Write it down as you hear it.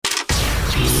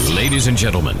Ladies and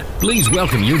gentlemen, please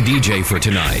welcome your DJ for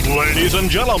tonight. Ladies and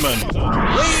gentlemen,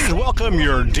 please welcome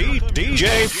your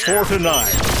DJ for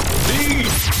tonight.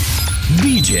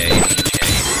 DJ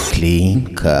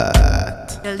Clean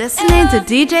Cut. You're listening to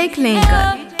DJ Clean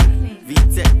Cut.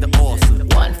 V-Tech the awesome.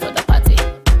 1 for the party,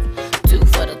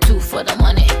 2 for the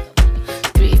money,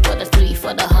 3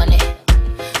 for the honey,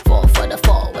 4 for the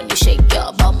 4 when you shake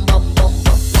your bum bum bum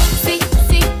bum. See,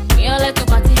 me I like to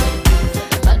party.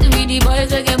 Party with the boys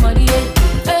that get money, yeah.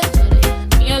 Hey,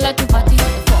 me I like to party.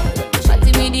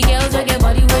 Party with the girls that get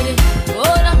body with it. Go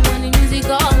down when the music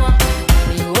come up.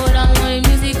 Go down when the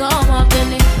music come up. Then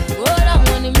they go down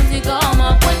when the music come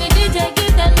up. When the DJ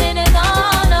give them then they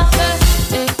turn up.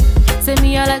 Hey, say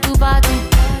me I like to party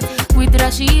with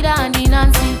Rashida and the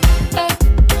Nancy. Hey,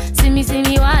 see me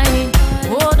whining.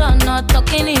 Hold on, not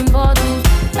talking in bottles.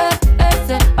 Hey,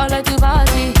 say I like to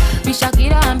party with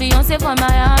Shakira and Beyonce from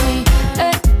Miami.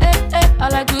 Hey, I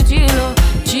like to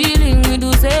chilling with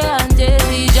Uze and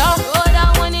Jay-Z. Just go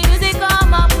down when the music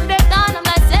come up, put it down. I'm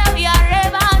like, say we are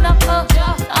raving up. Oh,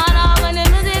 down when the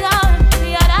music come,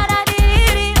 we are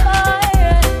da-da-dee-dee. Oh,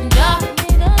 yeah. Just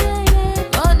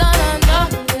go down and down.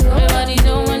 Everybody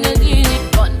doing when the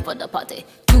DJ. 1 for the party,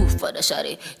 2 for the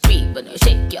shawty, 3 when you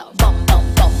shake your bum bum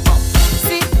bum bum.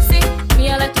 See,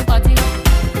 me I like to party.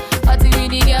 Party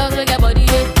with the girls we get body,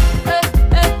 yeah.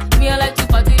 Hey, me I like to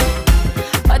party.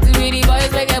 Party with the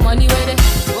boys we get money with it.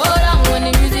 Go down when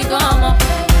the music come up.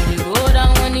 They go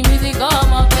down when the music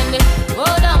come up. Then they go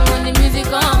down when the music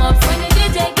come up. When the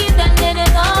DJ give them then they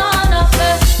turn up.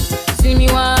 See me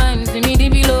wine, see me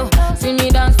dip below. See me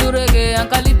dance to reggae and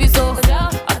calypso.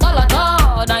 At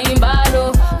all, now in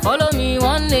bado. Follow me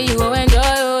one day you go enjoy.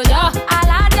 Oh, yeah.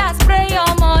 I'll just spray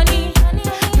your money.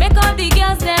 Make all the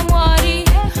girls them worry.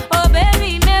 Oh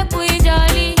baby, make we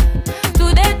jolly.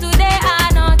 Today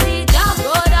I naughty. Just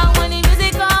go down when the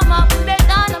music come up. Put it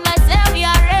down, I'm like say we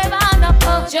are raving up.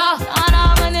 Oh, just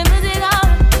down when the music come.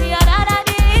 We are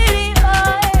da-da-dee-dee.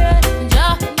 Oh yeah.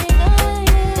 Just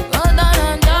go down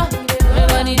and just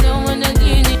everybody doing when the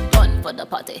DJ. 1 for the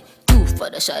party, 2 for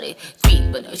the shawty,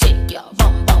 3 when you shake your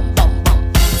bum bum bum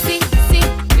bum. See,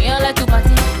 me I like to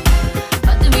party.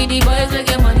 Party with the boys we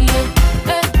get money, yeah.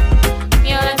 Hey,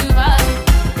 me I like to party.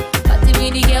 Party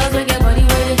with the girls we get money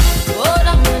with it. Go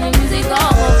down when the music come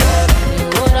up.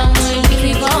 Go down when the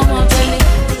music come up.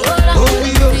 Go down when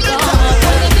the music come up.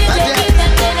 When the DJ give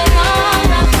them then they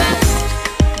turn up.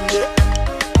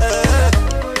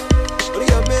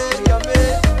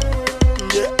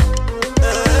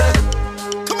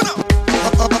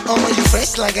 Oh, you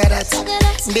fresh like a that.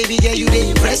 Baby girl, you dey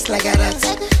impressed like a that.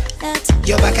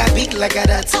 Your back a big like a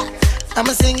that.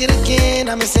 I'ma sing it again,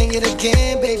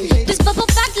 baby. This bubble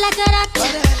fat like a that.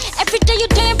 Every day you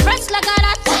dey impressed like a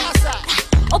that.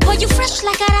 Oh boy, you fresh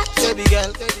like a that. Baby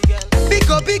girl. Pick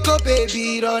up,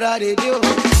 baby, rora de do.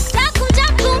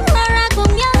 Jaku, rara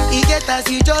gumya. You get as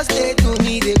you just say to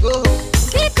me, they go.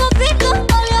 Pick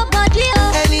up, all your body,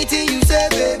 oh. Anything you say,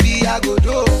 baby, I go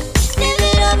do.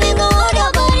 Baby, go hold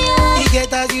your body, oh. You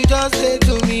get as you just say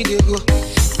to me, they go.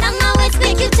 Now my ways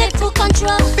make you take full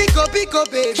control. Pick up,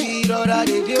 baby, rora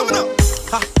de do.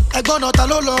 I gonna ta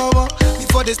lo lomo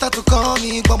before they start to call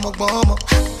me bomo.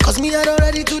 Cause me I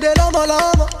ready to the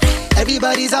lomo.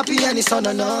 Everybody's happy and it's on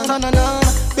and on.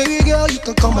 Baby girl, you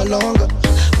can come along.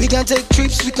 We can take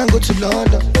trips, we can go to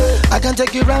London. I can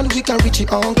take you round, we can reach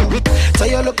your uncle. Tell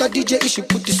your local DJ you should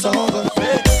put this song on.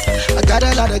 I got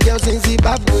a lot of girls in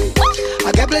Zimbabwe.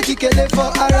 I got plenty kele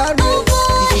for Harare.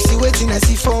 If you see waiting, I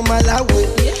see for Malawi.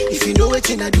 If you know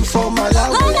waiting, I do for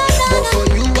Malawi. But for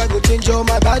you, I go change all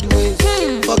my bad ways.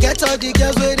 Forget all the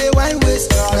girls where they wine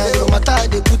waste. Now no matter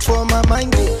they put for my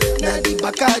mind. Now the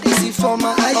back I they see for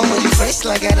my eyes. Oh, you fresh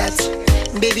like a that.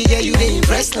 Baby girl, you they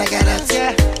impressed like a that.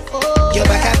 Yeah. Your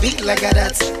back I big like a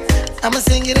that. I'ma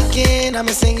sing it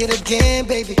again,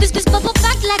 baby. This bubble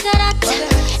fat like a that.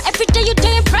 Every day you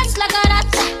dey impressed like a that.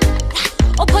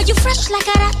 Oh boy, you fresh like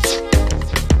a that.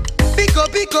 Pick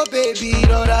up, baby,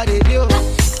 rora de do.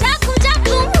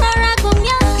 Jaku, rara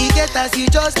gumya. You get as you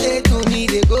just say to me,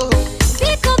 they go.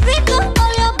 Pick up,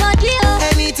 all your body, oh.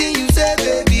 Anything you say,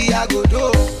 baby, I go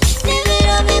do.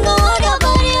 Baby, go hold your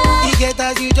body, oh. You get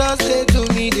as you just say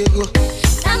to me, they go.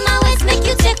 Now my ways make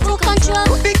you take full control.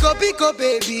 Pick up,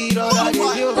 baby, rora de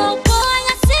do. Oh boy,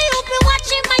 I see you be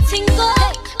watching my tingle.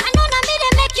 I know that me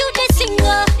they make you the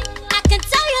single. I can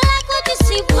tell you like what you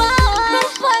see, boy.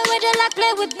 Boy, where they like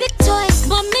play with big toys.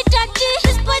 But me daddy,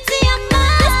 this boy see a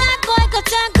man. This that boy go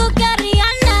turn go get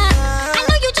Rihanna. I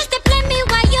know you just they play me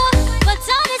while you, but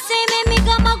all the same make me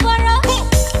come a quarrel.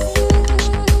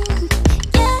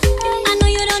 Yeah, I know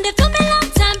you don't they feel me long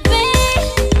time, babe.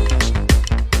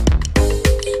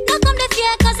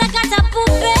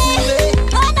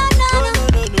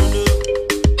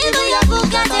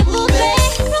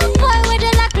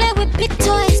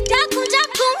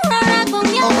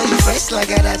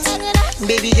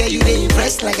 Baby girl, you dey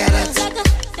impressed like that.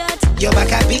 Your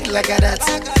back a big like that.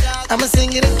 I'ma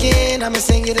sing it again,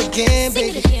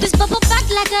 baby. This bubble back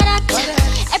like that.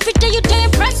 Every day you dey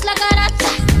impressed like that.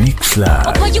 Mix Live.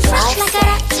 Oh boy, you fresh like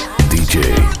that.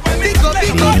 DJ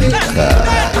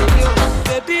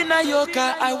Baby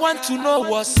Nayoka, I want to know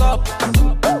what's up.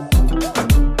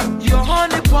 Your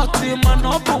honey pot, my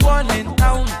number one in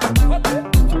town.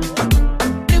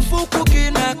 If you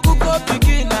cooking, I cook up,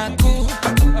 begin, I cook.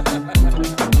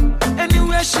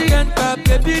 Anywhere she enter,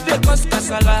 baby, they cause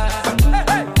casala.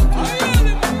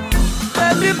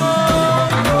 Baby mo,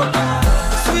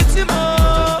 sweetie mo,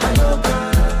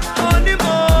 honey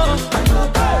mo,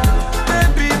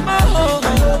 baby mo,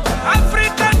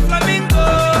 African flamingo,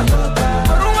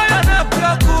 Ruwana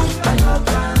Plaku,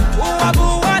 Uwabu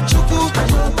Wachuku,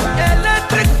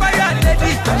 electric fire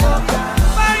lady,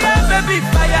 fire baby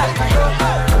fire,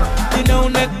 you know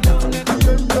neck,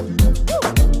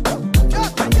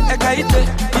 Ekaite,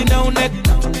 you know neck.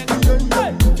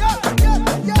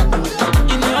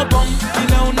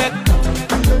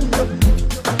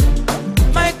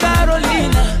 My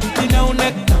Carolina,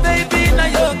 baby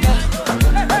Nayoka,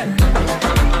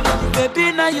 baby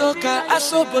Nayoka,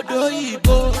 asobodo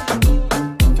ibo.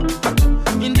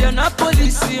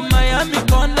 Indianapolis, Miami,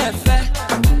 Conefe,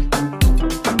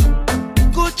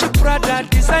 Gucci, Prada,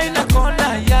 designer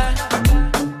corner, yeah.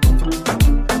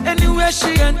 Anywhere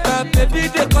she enter, baby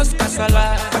they cause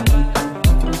casala.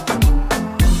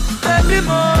 Baby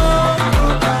mo.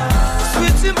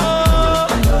 Sweetie mo,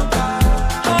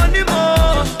 honey mo,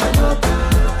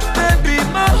 baby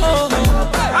mo,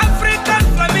 African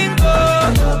flamingo,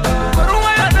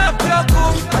 Ruwana Plaku,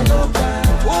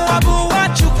 Uwabu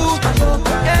Wachuku,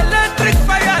 electric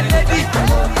fire lady,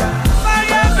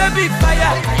 fire baby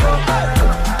fire,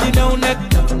 you know neck,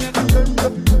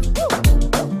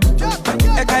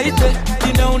 Ekaite,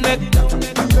 you know neck,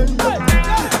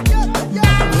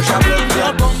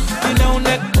 you know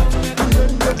neck.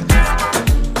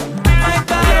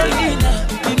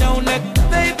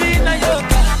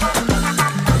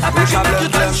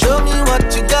 Show me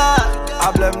what you got,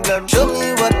 I blem blem. Show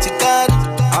me what you got,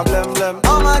 I blem blem.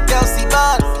 All my girls see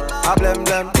bad, I blem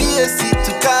blem. PSC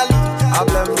to Cali, I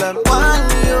blem blem. One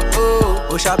yo oh,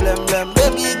 Osha blem blem.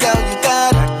 Baby girl you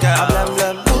got, I blem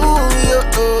blem. Ooh yo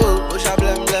oh, Osha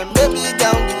blem blem. Baby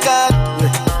girl you got.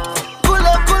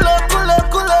 Kulo kulo kulo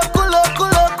kulo kulo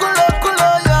kulo kulo kulo,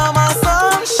 you're my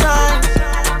sunshine,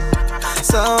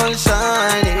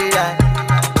 sunshine, yeah.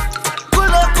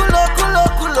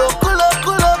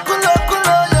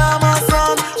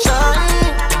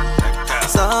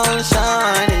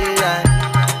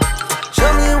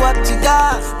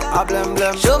 I blem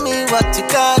blem, show me what you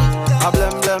got. I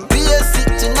blem blem, PSC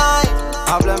tonight.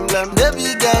 I blem blem,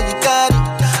 baby girl you got it.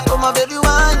 Oh my baby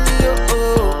one yo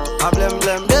oh. I blem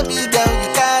blem, baby girl you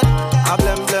got it. I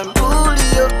blem blem, ooh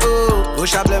yo oh.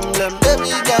 Push I blem blem, baby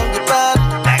girl you bad.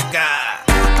 Like God.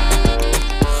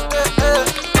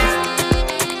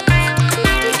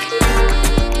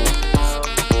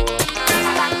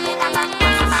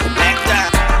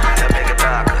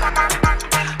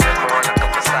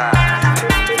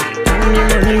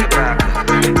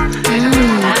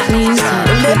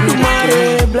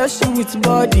 Bless you with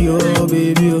body, oh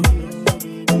baby, oh.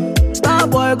 Star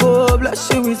boy go bless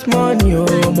you with money,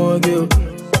 oh my girl.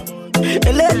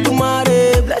 Let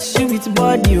tomorrow bless you with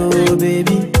body, oh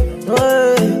baby.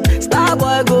 Oh, star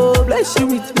boy go bless you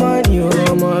with money,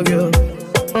 oh my girl.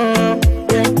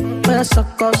 Yeah, man,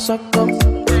 sucker, sucker,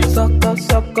 sucker,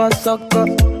 sucker, sucker,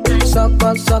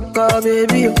 sucker, sucker,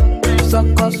 baby.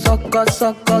 Sucker, sucker,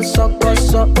 sucker, sucker,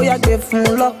 sucker. Oh, yeah, give him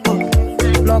luck.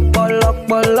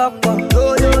 Lock,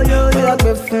 yo, yo, yo, yo,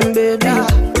 baby.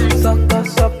 Sucker,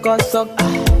 sucker, sucker.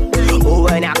 Oh,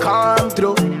 when I come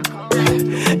through,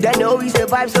 they know we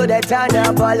survive, so they turn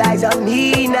up all eyes on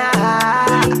me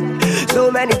now. So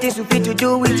many things we fit to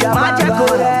do with your magic,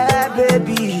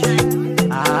 baby.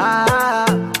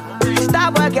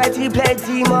 Stop getting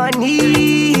plenty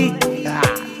money.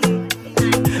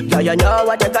 Yeah, you know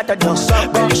what I gotta do.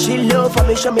 Baby, she love for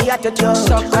me, show me how to do.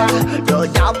 No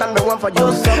doubt I'm the one for you.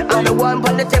 I'm the one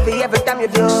on the TV every time you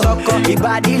do. Your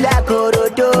body like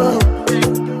Orodo.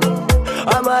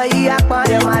 I'm a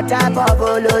yakman, my type of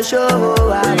polo show.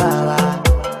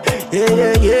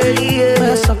 Yeah, yeah,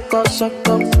 yeah. Sucker,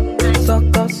 sucker,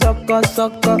 sucker, sucker,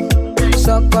 sucker,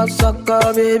 sucker,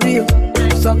 sucker, baby.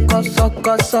 Sucker,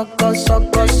 sucker, sucker,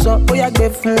 sucker, sucker. Oh, yeah,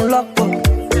 give him luck,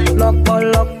 luck,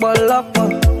 luck, luck.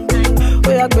 Oh,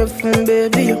 yeah, give him,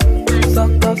 baby.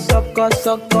 Sucker, sucker,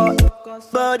 sucker.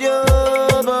 Body,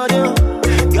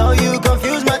 girl, you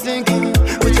confuse my thinking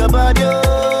with your body,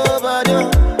 body.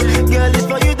 Girl, it's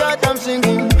for you that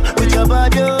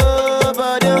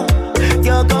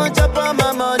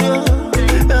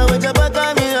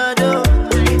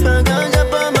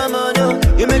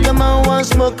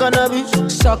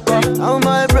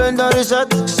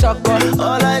shot.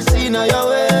 All I see now your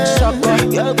way.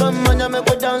 Girl, come on, you make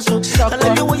me dance. I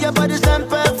like the way your body stand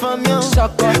back from you.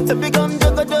 Baby, come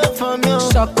take a dip from you.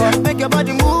 Make your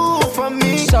body move from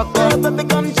me. Baby,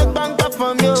 come take bank up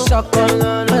from you. Sucker,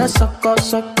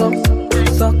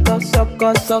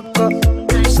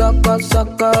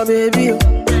 baby.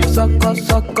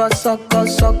 Sucker.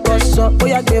 Oh,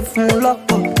 yeah, give him lock.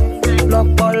 Oh,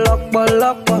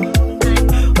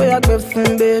 yeah, give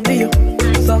him, baby.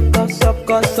 Sucker. Step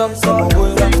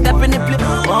in the place.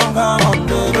 Come on,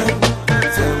 baby.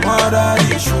 C'est moi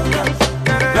daddy sugar.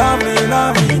 Love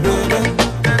me, baby.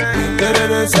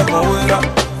 C'est mon way là.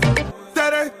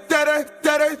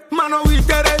 Tere, mano we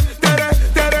tere.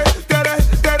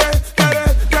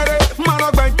 Mano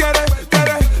ben tere.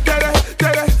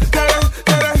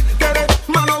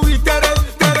 Mano we tere.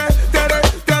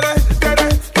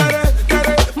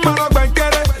 Mano ben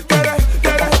tere.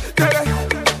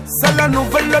 C'est la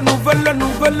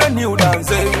nouvelle new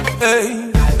dance. Hey.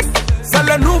 C'est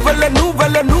la nouvelle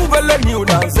new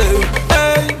dance.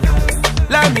 Hey.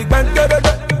 Let me ben tere.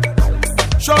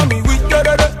 Show me we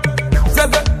tere.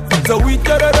 So we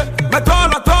tere. Mais toi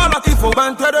là, il faut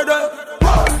ben tere.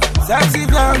 Sexy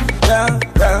bien,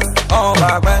 on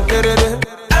va ben tere.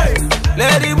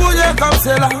 Lady bouge comme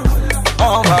c'est là,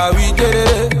 on va we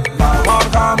tere.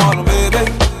 Come on baby,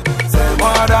 c'est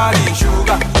moi daddy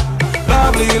sugar.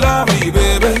 Lovely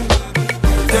baby.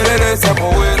 Tere, c'est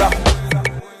mon way là.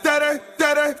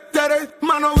 Tere,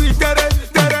 mano we tere.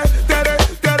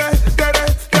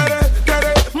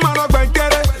 Mano ben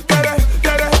tere.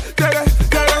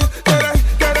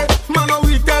 Mano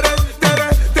we tere.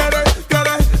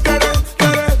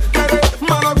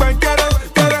 Mano ben tere.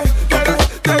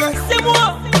 C'est moi.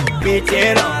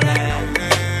 Vétéran,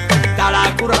 t'as la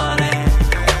couronne.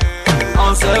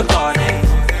 On se connaît.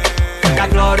 La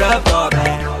gloire de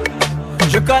problème.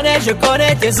 Je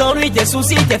connais tes ennuis, tes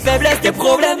soucis, tes faiblesses, tes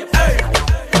problèmes.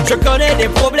 Je connais des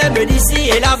problèmes d'ici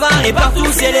et là-bas et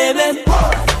partout c'est les mêmes.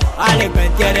 Allez, ben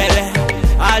terere.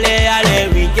 Allez,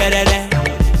 oui terere.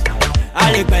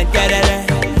 Allez, ben terere.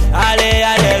 Allez,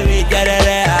 oui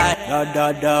terere.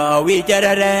 Da, oui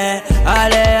terere.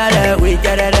 Allez, oui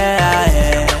terere.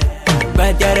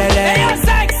 Ben terere. Hey,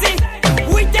 sexy,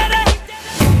 oui terere.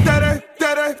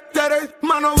 Tere,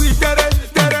 mano we tere.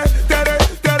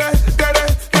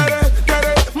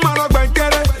 Mano ben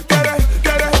tere.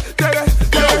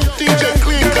 Yo, DJ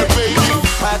Clean Cut, baby.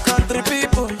 My country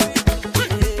people,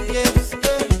 yes,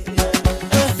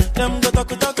 them go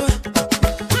talk,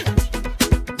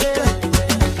 yeah,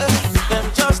 them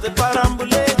just the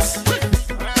parambulates,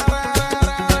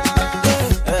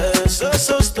 so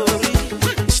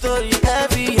story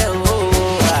heavy,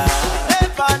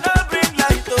 Nepa no bring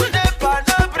light,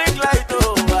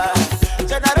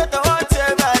 generator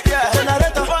whatever,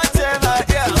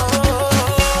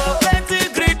 plenty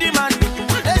greedy man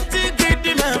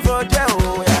for there,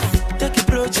 take a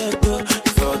project,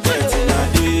 forget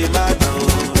it,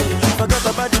 forget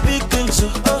about the big things,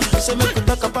 so make we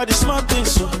talk about the small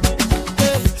things,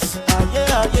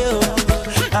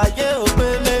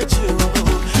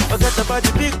 forget about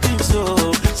the big things, so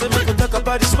make we talk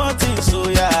about the small things, so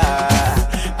yeah.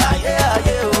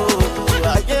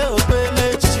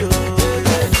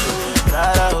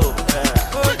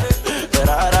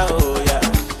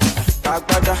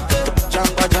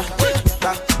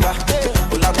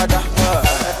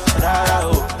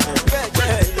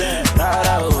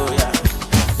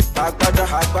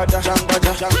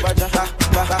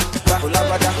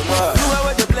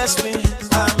 Whoever they bless me,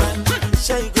 amen.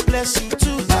 Say you go bless you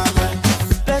too, amen.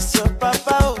 Bless your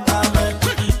papa, oh, amen.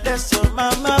 Bless your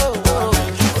mama, oh.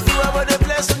 Whoever they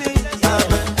bless me,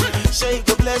 amen. Say you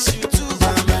go bless you too,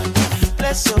 amen.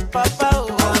 Bless your papa, oh,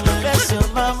 amen. Bless your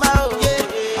mama, oh,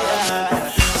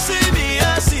 yeah. See me,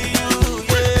 I see you,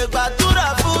 yeah.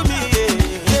 Batura for me,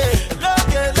 yeah.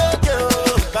 Look,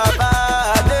 oh, Baba,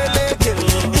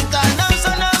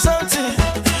 international something.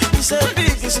 It's a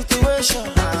big situation.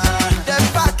 Then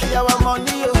back our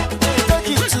money, oh.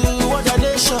 Take it to what I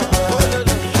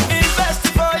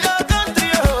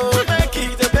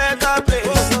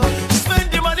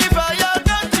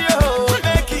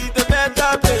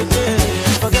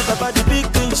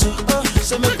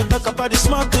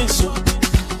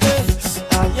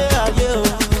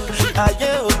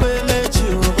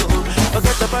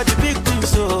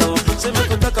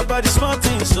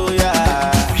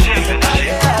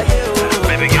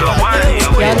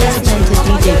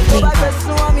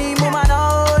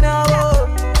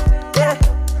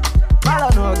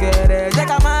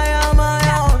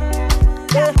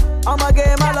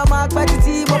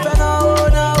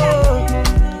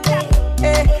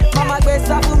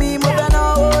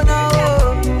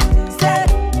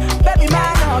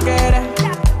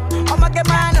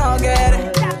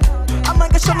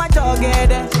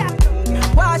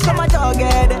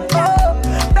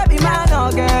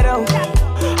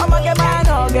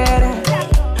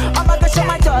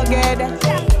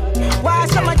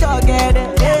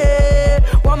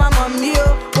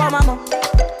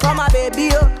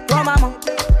baby, oh, oh mama.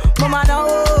 Mama no,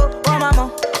 oh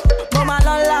mama. Mama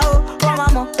lola, oh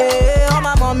mama. Hey, oh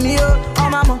mama, me, oh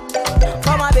mama.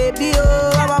 Mama baby,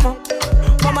 oh mama.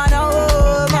 Mama no,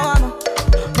 oh mama.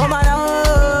 Mama no,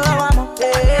 oh mama.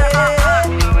 Hey.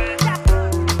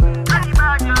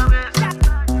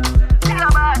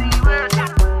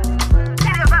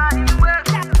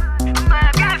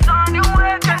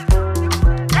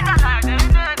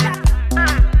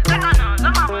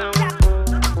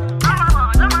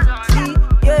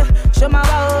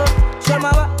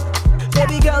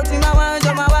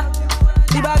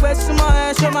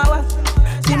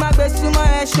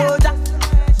 Shoulder,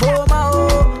 boma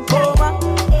oh, boma,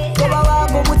 boma wa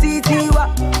bomu titi wa,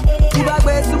 iba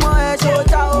gbe sumo e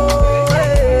shoulder oh,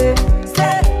 hey.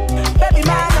 Say, baby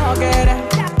man no get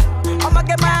it, I'ma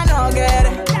get man no get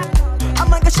it,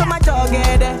 I'ma get show my dog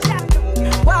get it,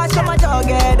 why show my dog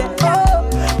get it, oh,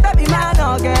 baby man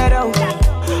no get it,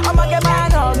 I'ma get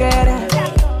man no get it,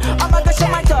 I'ma get show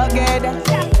my dog get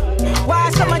it, why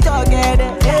show my dog get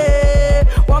it, hey,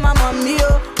 want my mommy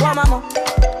oh, want my mom.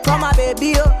 Mama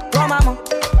baby oh, oh mama.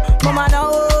 Mama no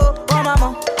oh, oh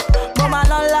mama. Mama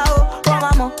lola oh, oh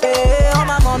mama. Hey, oh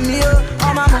mama me oh,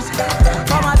 oh mama.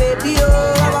 Mama baby oh,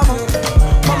 oh mama.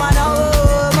 Mama no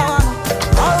oh, mama.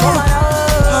 Mama no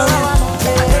oh, mama.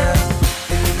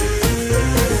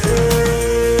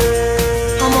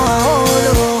 Mama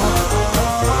oh,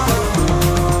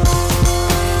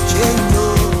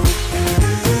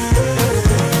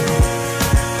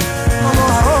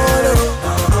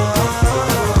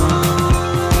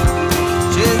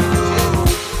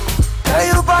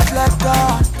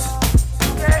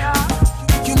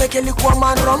 make a little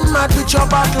woman run mad with your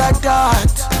back like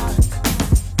that.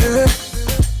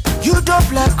 You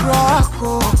dope like rock,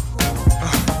 oh.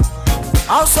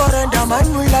 I'll surrender my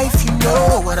new life, you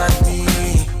know what I mean.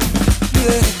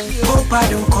 Yeah, hope I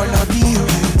don't call up you.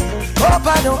 Hope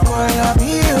I don't call up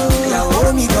you. Yeah,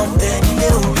 hold me gon' bend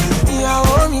you. Yeah,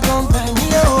 hold me gon' bend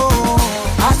you.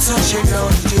 Had such a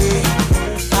long day.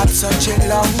 Had such a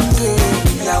long day.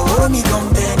 Yeah, hold me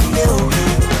gon' bend you.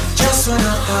 Just wanna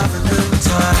have a good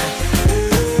time.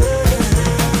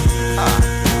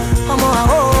 I'm a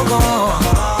whole gone.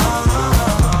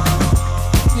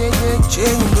 Yeah, yeah,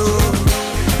 jingle.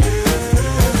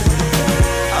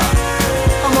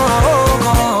 I'm a whole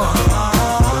gone.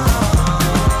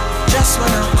 Just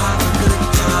wanna have a good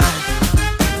time.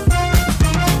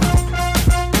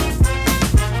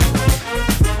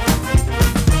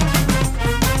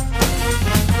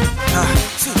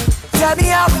 Tell me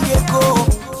how we go.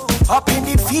 Up in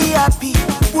the VIP,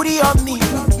 booty on me,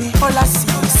 all I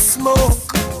see is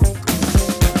smoke.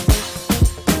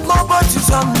 More bottles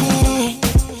on me.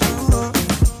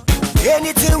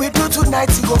 Anything we do tonight,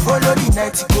 you go follow the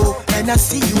night, you go. And I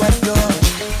see you at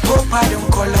Dodge. Hope I don't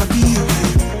call up you.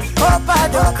 Hope I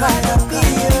don't call up you.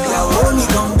 Yeah, hold me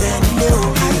gon' bend you.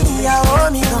 Yeah,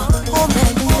 hold me gon'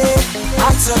 bend you.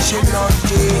 Had such a long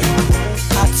day.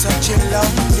 Had such a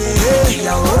long day.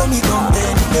 Yeah, hold me gon'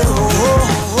 bend you.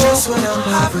 Just wanna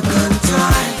have a good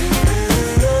time.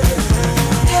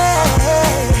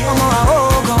 Yeah, I'm a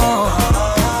whole gone.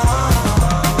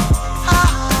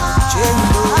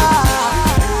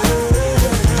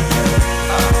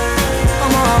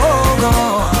 I'm a whole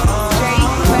gone.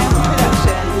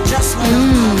 Just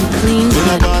clean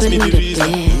cut, pass me put the in visa. the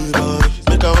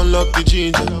Make I unlock the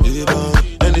ginger.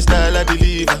 Any style I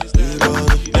deliver.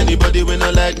 Anybody when I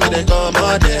like me, they come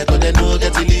out there, cause they know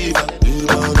get to leave.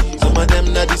 Some of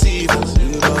them not deceivers.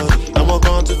 I walk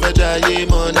on to Fajaye,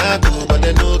 Monaco, but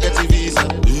they know get to visa.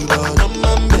 I'm a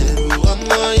man,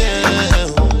 I'm a yeah.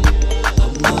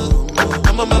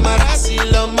 I'm a mama rasi,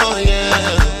 I'm a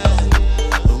yeah.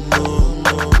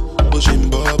 Pushing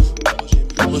Bob,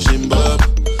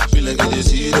 feel like it is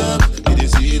heat up,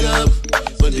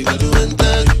 when they got to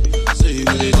enter you, so you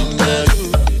get it in there.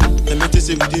 Let me tell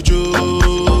you with the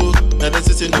joke, and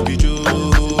that's it, no be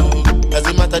joke. As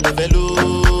a matter the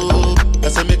fellow,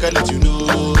 as I make I let you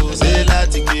know. Say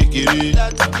lati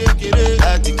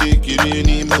kekere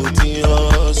ni moti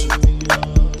hosu,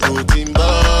 moti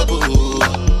mbabu.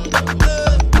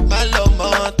 Malo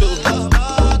moto,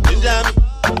 ndami,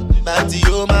 bati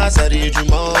yo masari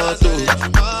jumoto.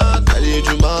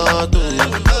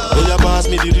 Oh ya pass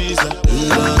me the reason,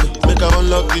 make I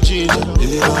unlock the ginger.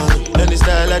 Any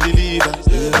style I deliver.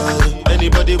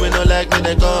 Anybody when not like me,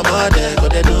 they come out there, cause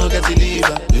they don't get to leave.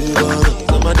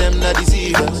 Some of them not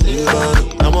deceivers.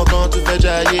 I walk on to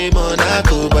Fajaye,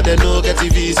 Monaco, but they don't get to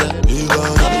visa.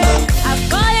 I've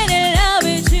fallen in love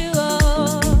with you,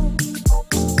 oh.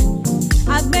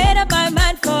 I've made up my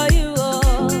mind for you,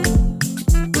 oh.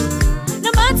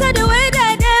 No matter the way that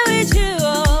I did with you,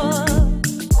 oh.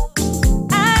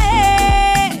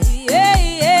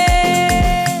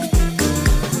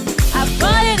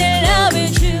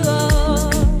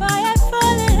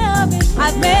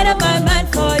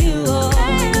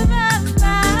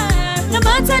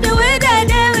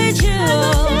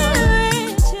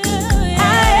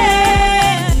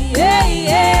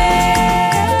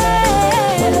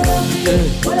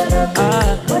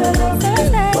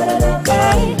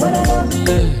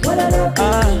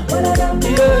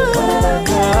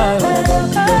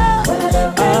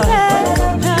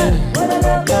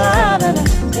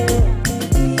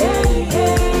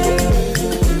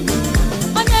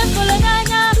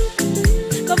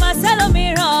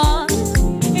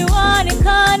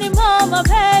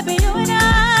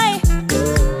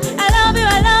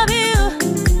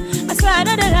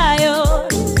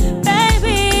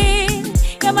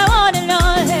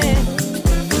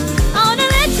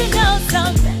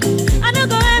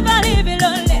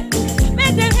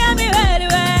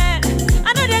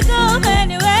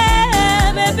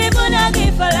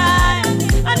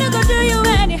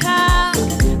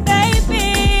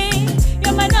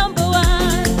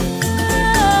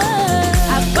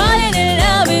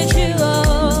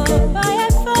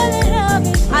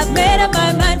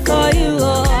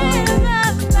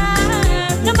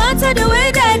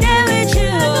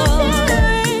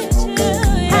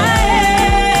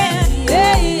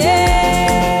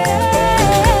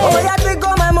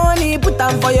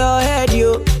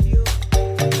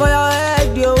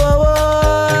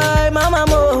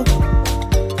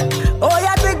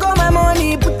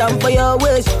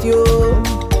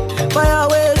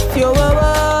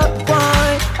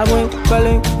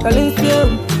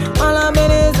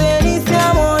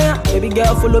 Baby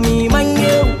girl, follow me, my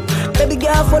you. Baby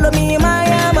girl, follow me, my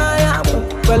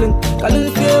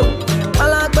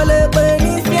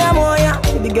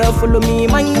Baby girl, follow me,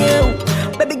 my you.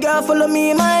 Baby girl, follow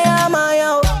me, my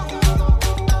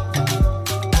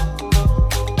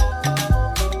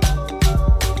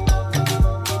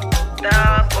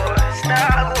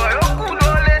Star boy, oh cool,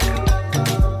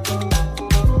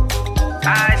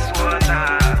 I swear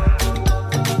now.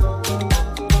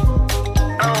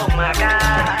 Oh my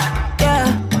God. Yeah.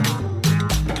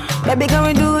 Baby, can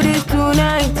we do this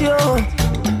tonight, yo?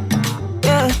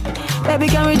 Yeah. Baby,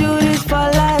 can we do this for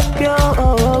life, yo?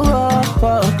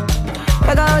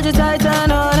 Like I hold you tight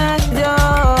and all night, yo.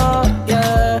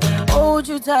 Yeah. Hold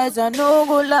you tight and no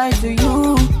go lie to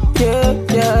you. Yeah,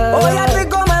 yeah. Oh, yeah,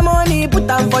 take all my money, put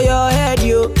them for your head,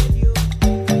 yo.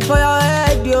 For your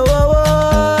head, yo.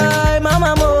 Oh,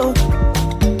 mama, mo.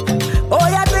 Oh,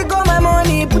 yeah, take all my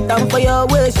money, put them for your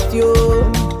waist, yo.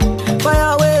 For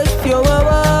your waist, yo.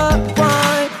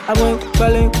 Fine. I went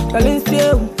calling,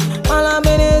 still. All I'm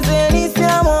in is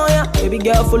yeah. Baby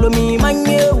girl, follow me, my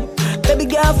new. Baby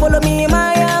girl, follow me,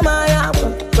 my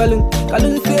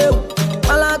calling, still.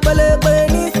 All I'm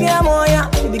yeah.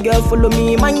 Baby girl, follow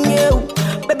me, my new.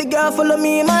 Baby girl, follow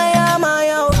me, my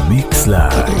Mix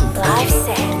Live.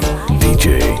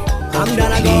 DJ. I'm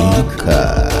gonna go.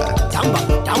 Tamba.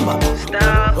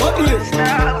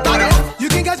 You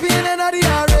can catch me in another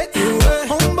rate.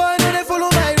 Homeboy, no, they follow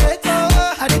my rate.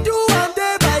 I did do one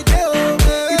day by day.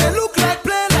 It they look like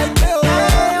play like play.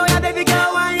 Oh yeah, baby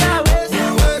girl, one your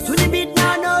waist. To the beat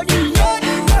now, no delay.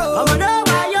 I'ma know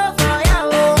why you're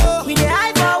fire. We the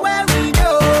high for where we go.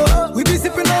 We be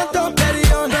sipping on top, very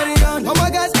on. All my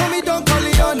guys call me Don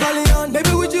Corleone.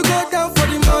 Baby, would you go down for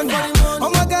the money? All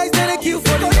my guys they kill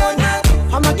for the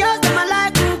money. All my girls them I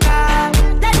like to car.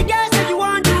 Let the girls say you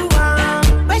want to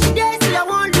when she dey say I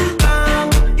want to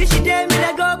if she dey me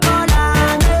they go call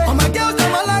her. All my girls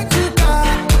them I like to car.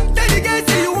 Let the girls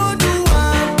say you want to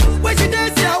when she dey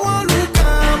say I want to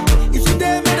if she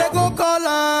dey me they go call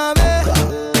her.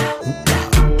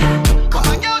 All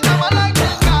my girls them I like to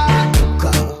car.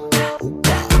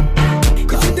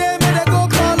 If she dey me they go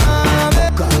call her.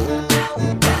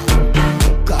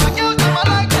 All my girls them I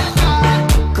like to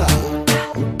car.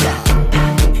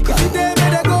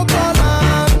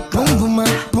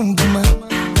 Boom boom man.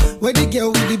 Where the girl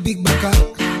with the big backer?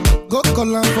 Go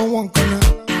call her for one corner.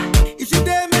 If she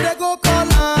dare me, they go call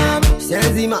her.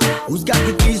 Senzima, who's got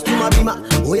the keys to my bima?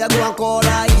 Oh, yeah, go and call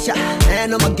Aisha.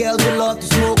 And all my girls will love to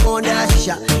smoke on that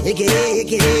shisha.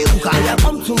 AKA, who can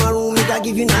come to my room, I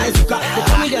give you nice hookah. They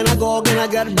call me then I go and I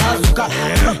get a bazooka.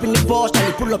 Pull up in the Porsche,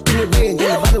 and pull up in the range.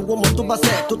 Yeah, but the woman to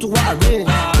baset, to arrange.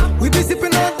 We be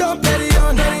sipping on Dom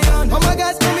Perignon. All my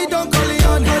guys call me Don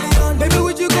Corleone. Baby,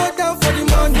 would you go down for the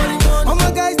money? All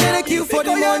my guys they kill for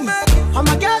the money. All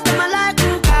my girls them I like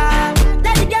to car.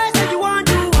 Let the girls say you want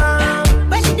to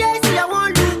when she dey say I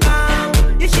want to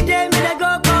if she dey me they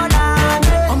go call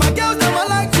her. All my girls them I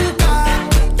like to car.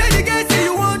 Let the girls say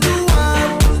you want to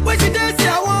when she dey say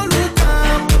I want to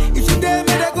if she dey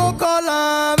me they go call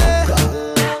her.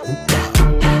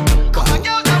 All my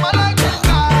girls them I like to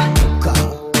car.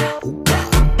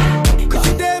 If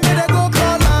she dey me they go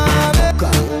call her.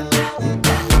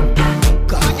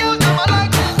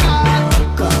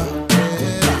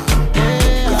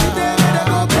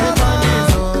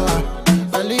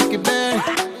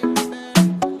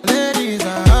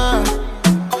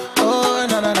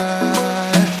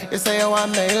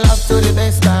 want make love to the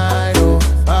baseline, oh.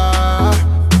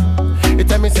 You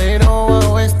tell me say you don't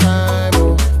want waste time,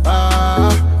 oh.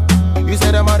 You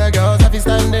say them other girls have to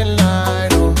stand in line,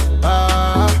 oh.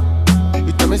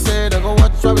 You tell me say they go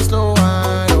watch how we slow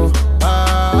wine, oh.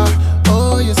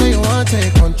 Oh, you say you want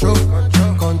take control.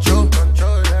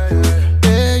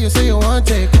 Yeah, you say you want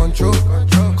take control. The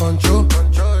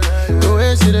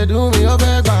way she they do me, you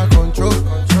beg back control.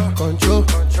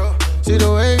 See the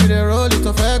way you they roll it,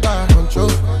 to beg back control.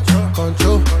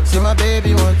 See my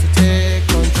baby want to take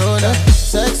control.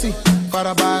 Sexy, for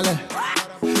a ballet.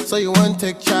 So you want to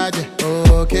take charge,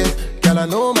 okay? Girl, I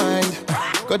no mind.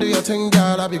 Go do your thing,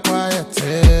 girl, I'll be quiet,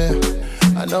 yeah.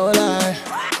 I no lie.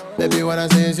 Baby, when I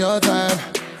say it's your time,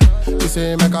 you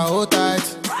say make her hold tight.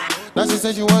 Now she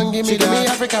said she want give me that. She give me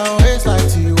African waist like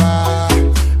Tiwa.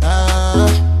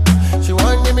 She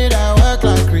want give me that work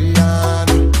like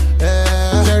Rihanna.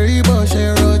 Yeah, Jerry Bush, she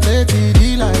rotate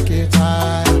TD like a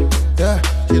tire. Yeah,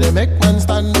 she dey make man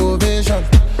stand ovation.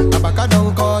 Abaka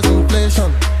don't cause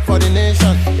inflation for the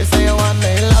nation. You say you want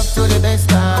make love to the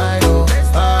baseline, oh.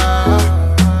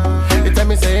 You tell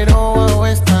me say you don't want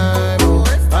waste time, oh.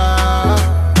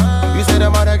 You say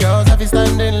them other girls have to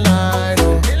stand in line,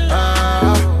 oh.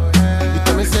 You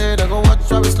tell me say they go watch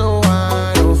how we slow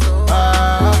wine, oh.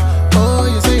 Oh,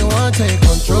 you say you want take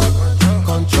control.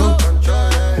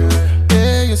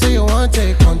 Yeah, you say you want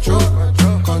take control.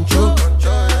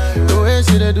 The way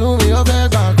she they do me, you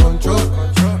beg back control.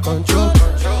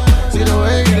 See the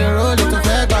way you they roll it, to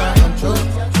beg back control.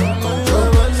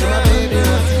 See my baby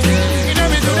want to take. You know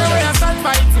me today when I start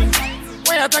fighting.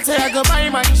 When I talk say I go buy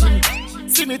my shit.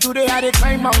 See me today I dey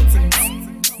climb mountains.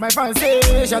 My fans say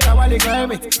shut up while they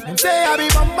climb it. Them say I be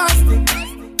bombastic.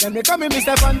 Them they call me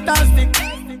Mr. Fantastic.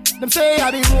 Them say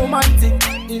I be romantic.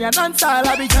 In a dance hall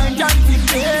I be gigantic.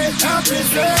 Yeah, happy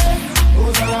say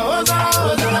Ozara, Ozara,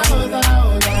 Ozara, Ozara,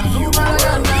 Ozara.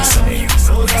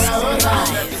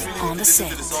 On the set.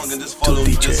 To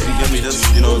DJ Clean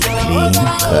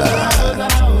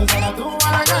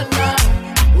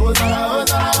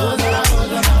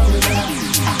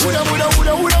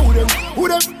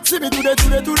See me today.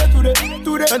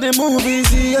 And the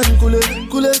movies and cool.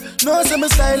 No some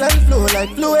style and flow like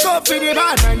fluid. Go for the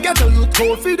bad man, get a youth,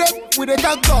 go for them. With the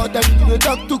talk God and you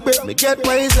talk to pay. Me get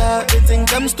wiser, they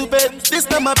think I'm stupid. This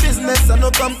time my business, I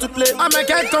no come to play. I make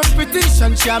a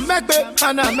competition, she a make me.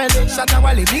 And I make it, shut up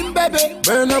while it in baby.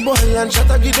 Burn a boy and shut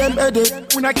up, give them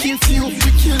headache. When I kill you,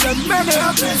 we kill them many.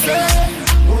 I say,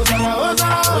 Ozara,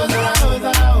 Ozara, Ozara,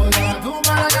 Ozara, Ozara, do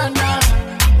Maragana.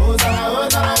 Ozara,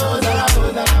 Ozara, Ozara,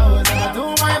 Ozara, Ozara, do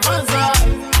my fanza.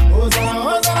 Ozara,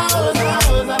 Ozara, Ozara,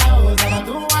 Ozara, Ozara,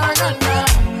 do Maragana.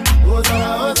 Ozara,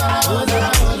 Ozara,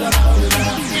 Ozara, Ozara,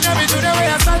 Ozara. You know me today when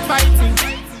I start fighting.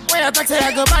 When I talk say I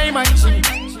go buy my shit.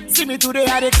 See me today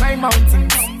I dey climb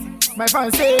mountains. My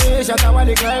fans say shut up while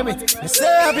they climb it. They say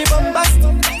I be bombastic. They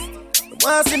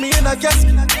wanna see me in a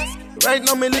casket. Right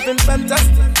now me living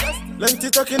fantastic. Plenty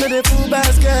talking in the full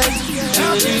basket.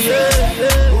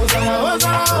 Yeah. Ozara,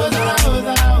 Ozara, Ozara,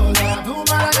 Ozara, Ozara, do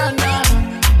Maragana.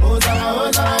 Ozara,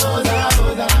 Ozara, Ozara,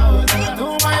 Ozara, Ozara, do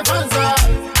my fanza.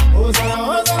 Ozara,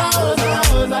 Ozara, Ozara,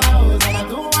 Ozara, Ozara,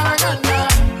 do Maragana.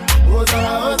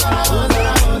 Ozara, Ozara,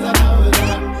 Ozara, Ozara,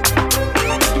 Ozara.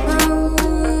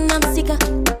 I'm sicker.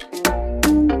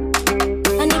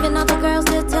 And even other girls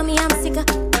still tell me I'm sicker.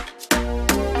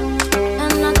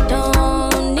 And I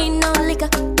don't need no liquor.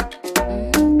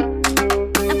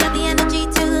 I've got the energy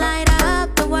to light up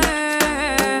the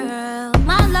world.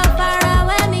 My love fire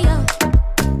away me up.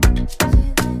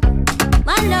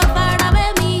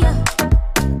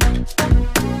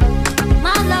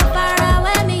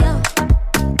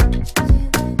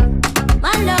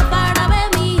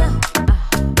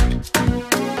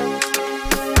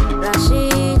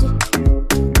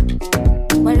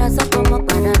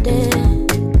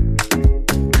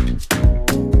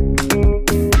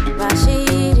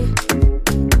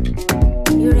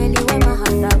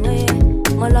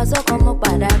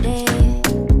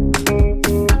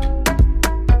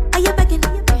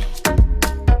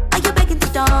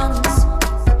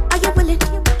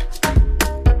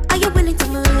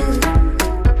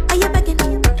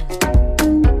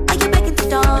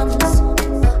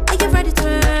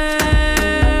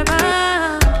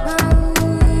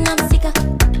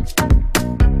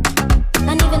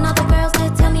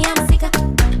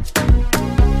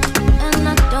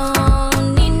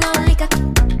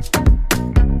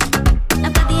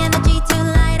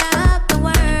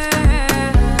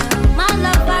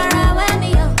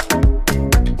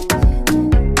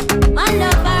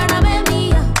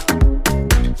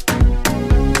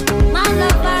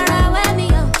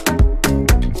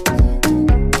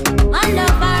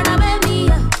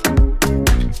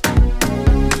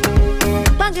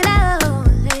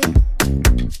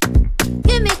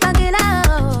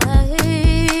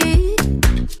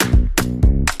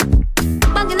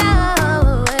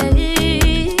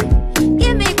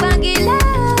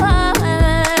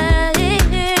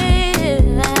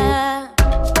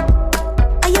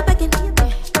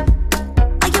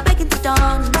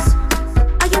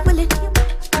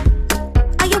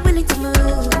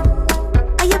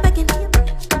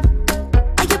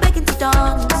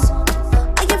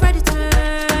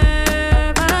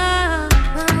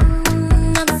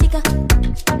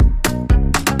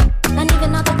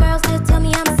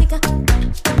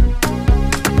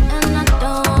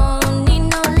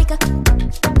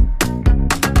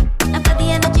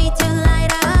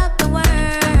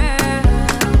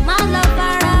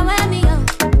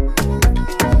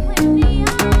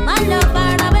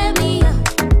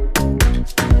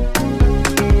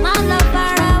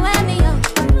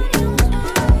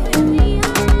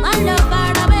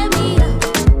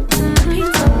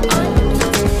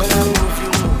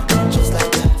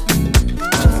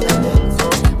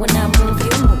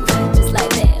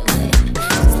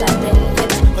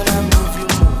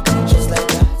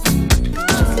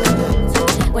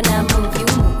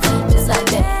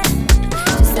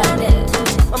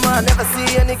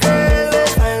 any girl, we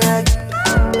fine like.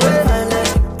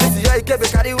 This is how you keep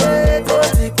it carry weight.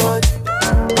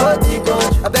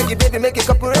 I beg you, baby, make it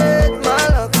corporate. My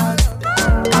love,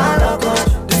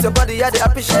 this your body, I dey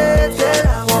appreciate. Girl,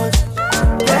 I want.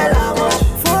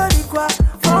 For the qua,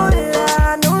 for the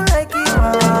I don't like it.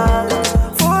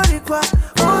 For the qua,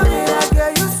 for the I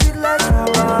girl, you sweet like a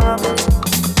mama.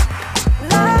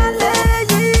 La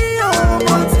lady, oh,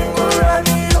 moti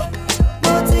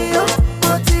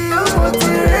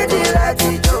ready like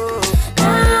the Joe.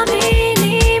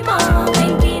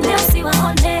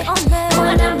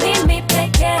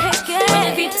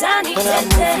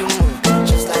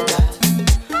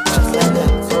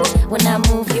 When I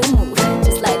move, you move,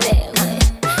 just like that,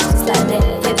 just like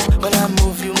that. When I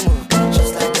move, you move,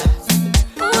 just like that,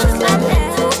 just like that.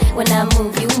 When I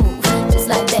move, you move, just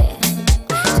like that,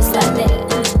 just like that.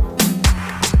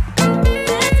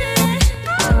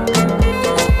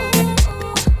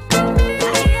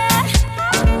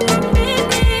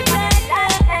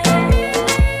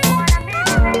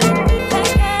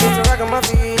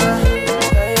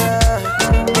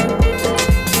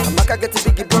 Get a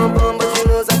biggie bum bum, but you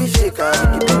know I be shake that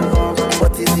biggie bum bum.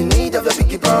 What is the need of a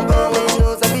biggie bum bum? When you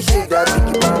know I be shake that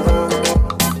biggie bum bum.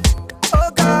 Oh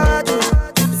God,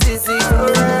 this is it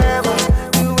forever.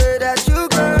 The way that you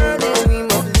girl, and we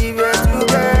must live here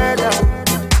together.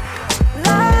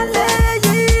 La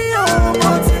lady, oh,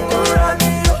 moti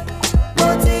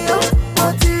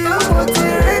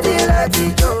ready like the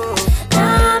Joe.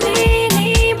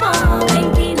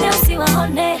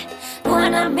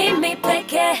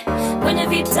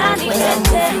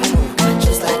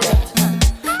 Just like that,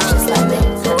 just like that.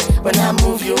 When I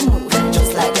move, you move,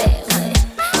 just like that,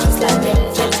 just like that.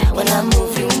 When I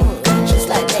move, you move, just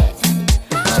like that,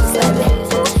 just like that.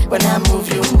 When I move,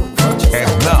 you move.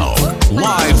 And now,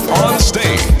 live on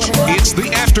stage, it's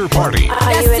the after party.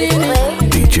 Are you ready to play?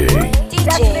 DJ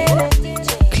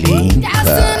Clean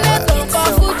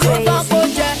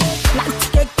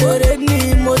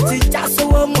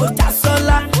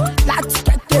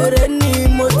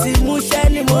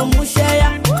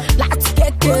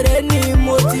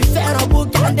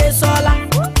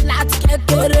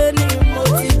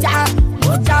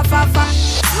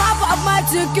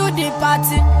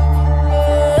Party.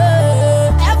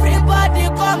 Everybody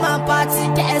come and party.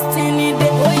 Destiny Day.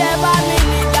 Oh yeah, ba me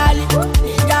legally. Oh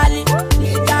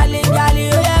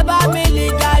yeah, ba me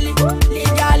legally. Oh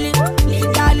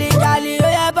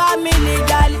yeah, ba me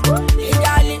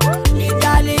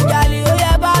legally. Oh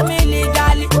yeah, ba me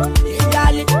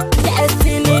legally.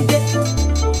 Destiny Day.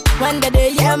 When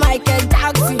they hear Michael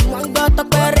Jackson, one go to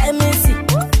Reminisce.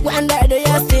 When they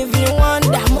hear Stevie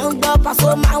Wonder, one go pass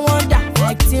on my wonder.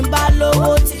 Timba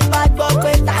lowo, timba gbọ́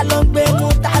pé ta ló ń gbé mú,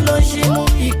 ta ló ń ṣí mú,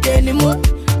 ìké ni mú.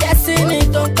 Destiny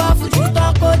tó ń kọ́ fújì tó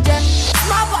ń kó jẹ.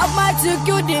 Small Bob might took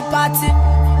you the party.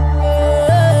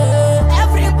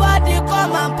 Everybody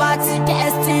come and party.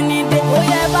 Destiny Day. Oh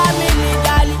yeah, bá mi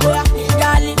legally. Oh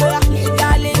yeah,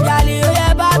 legally. Oh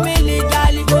yeah, bá mi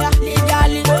legally. Oh yeah,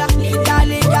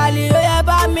 legally. Oh yeah,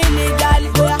 bá mi legally.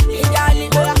 Oh yeah,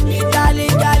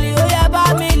 legally. Oh yeah, bá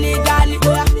mi legally.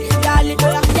 Oh yeah,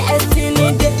 legally. Destiny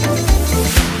Day.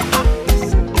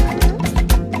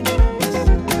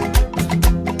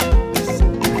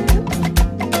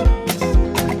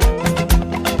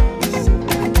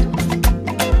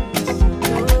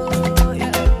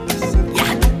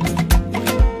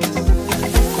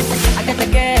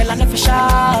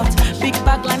 Big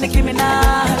back like Nicki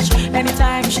Minaj.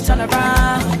 Anytime she turn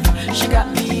around, she got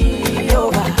me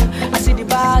over. I see the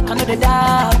back, I know the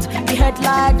doubt. The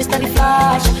headlight, the steady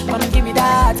flash. Wanna give me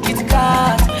that kitty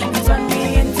cat. You turn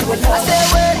me into a love. I say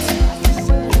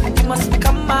wait, you must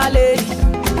become my lady.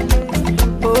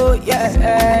 Oh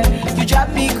yeah, you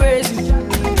drive me crazy.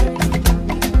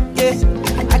 Yeah,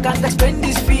 I can't explain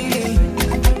this feeling.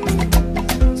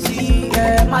 See,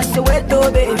 my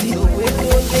Soweto baby.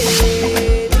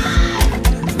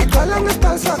 Calling the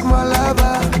stars like my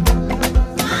lover.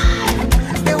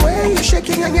 The way you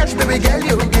shaking your yash, baby girl,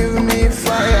 you give me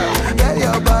fire. Girl,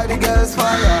 your body gets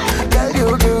fire. Girl,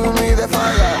 you give me the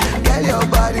fire. Girl, your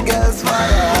body gets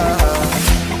fire.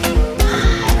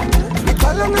 We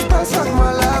calling the stars like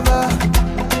my lover.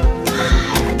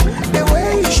 The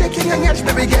way you shaking your yash,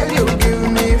 baby girl, you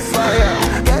give me fire.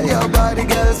 Girl, your body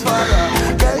gets fire.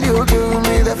 Girl, you give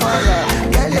me the fire.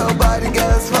 Girl, your body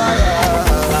gets fire.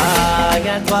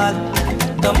 Nyatwal,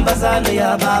 Tombazano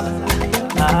ya baba.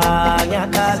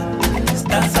 Nyakal,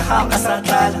 Stansa haka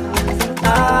sakal.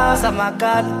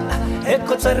 Samakal,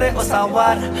 Ekotere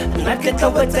osawar. Nakita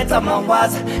wete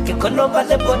tamawaza. Kikono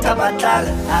bale bota batal.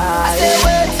 I say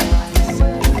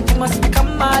wait, you must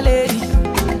become my lady.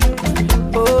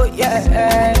 Oh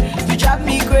You drive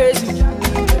me crazy.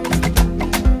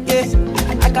 Yeah,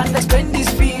 I can't explain this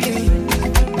feeling.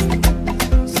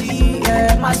 See,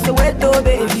 Master Weto,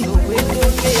 baby.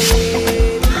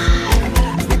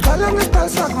 Calling me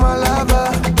past like my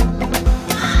lover.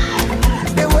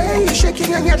 The way you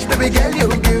shaking and yes, baby girl, you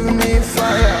give me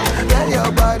fire. Girl,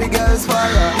 your body gets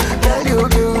fire. Girl, you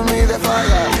give me the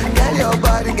fire. Girl, your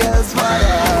body gets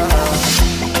fire.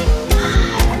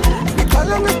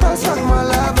 Calling me past like my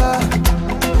lover.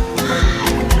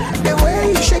 The way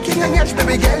you shaking and yes,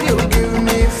 baby girl, you give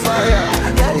me fire.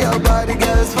 Girl, your body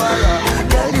gets fire.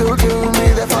 Girl, you give me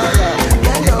the fire.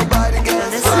 Girl, your body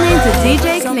gets fire. Listening to DJ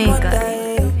Knaker.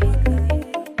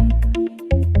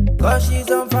 Cause she's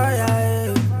on fire,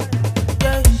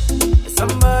 yeah.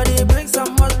 Somebody bring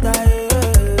some water, yeah.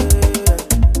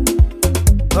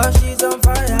 Cause she's on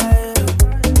fire,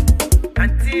 yeah.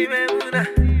 Auntie Memuna,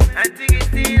 Auntie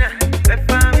Christina,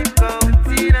 Pefamico,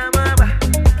 Tina Maba,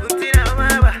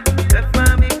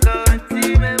 Pefamico,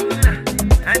 Auntie Memuna,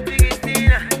 Auntie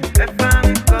Christina,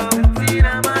 Pefamico,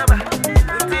 Tina Maba,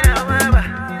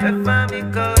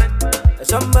 Pefamico.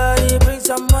 Somebody bring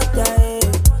some water, yeah.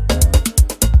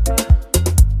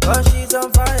 Cause she's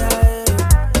on fire, yeah.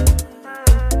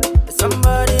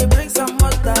 Somebody bring some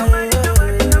water, yeah.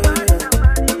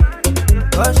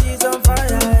 Cause she's on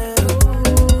fire, yeah.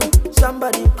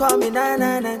 Somebody call me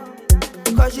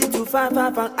 999. Cause she too fine.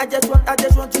 I just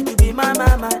want you to be my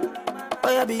mama. Oh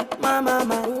yeah, be my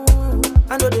mama.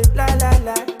 I know they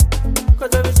lie.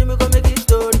 Cause every time we gon' make it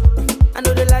story. I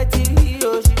know they like TV,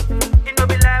 oh shit. You know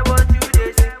be like what you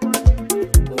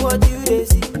they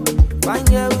see. Fine,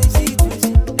 yeah, we see to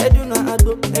see. They do not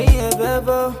ago, ain't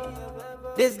ever.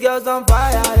 This girl's on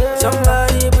fire, yeah.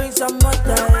 Somebody bring some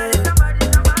water, yeah.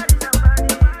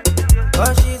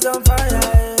 Cause she's on fire,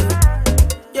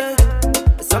 yeah.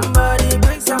 Somebody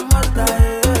bring some water,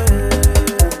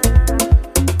 yeah.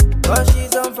 Cause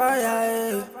she's on fire,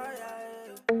 yeah.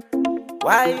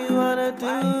 Why you wanna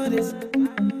do this?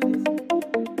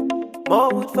 More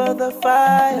wood for the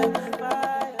fire.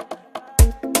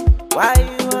 Why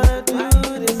you wanna do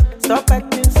this? Stop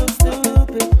acting so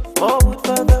stupid. More wood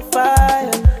for the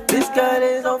fire. This girl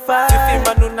is on fire. Fifi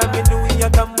manuna minu ya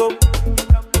kambo.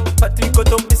 Patrick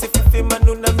Koto misi fifi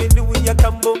manuna minu ya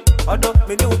kambo. Odo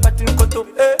minu Patrick Koto.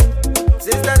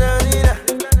 Sister Janina,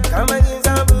 come and give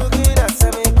some boogie.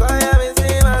 Semi koya misi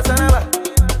masanaba.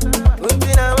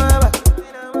 Untina maba.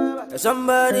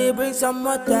 Somebody bring some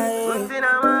water,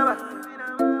 Untina maba.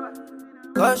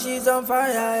 Cause she's on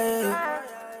fire, yeah.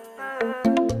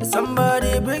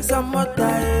 Somebody bring some water,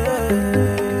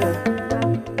 yeah.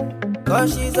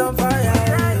 Cause she's on fire,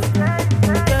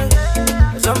 yeah.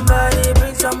 Somebody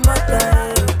bring some water,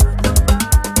 yeah.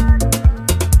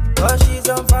 Cause she's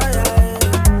on fire, yeah.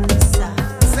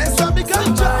 Say something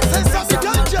ganja.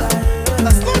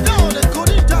 Slow down and go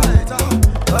in diet.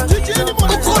 DJ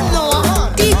anybody good now,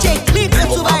 DJ Clip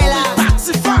to baila.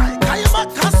 Taxify, Kayama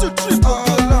Castle Trip.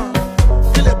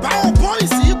 Il est pas au point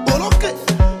ici, bloqué.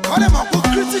 Quand les mamans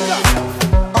critiquent,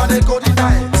 on est go in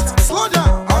diet. Slow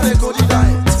down, on est go in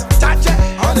diet. Tache,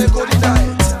 on est go in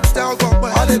diet. Stay on go,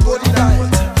 on est go in diet.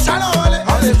 Shalom,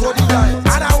 on est go in diet.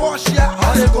 And I wash ya,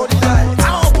 on est go in diet.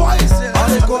 Our boys,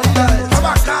 on est go in diet. I'm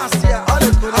a cast ya, on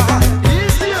est go in diet.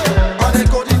 Easy, on est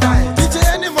go in diet. DJ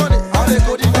any money, on est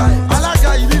go in diet.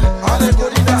 Alaga Ibil, on est go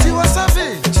in diet. Tiwa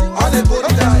Savage, on est go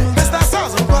in diet. Mr.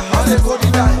 Saz, on est go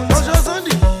in diet. Bonjour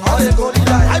Zondi, on est go in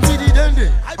diet. I be the Dende,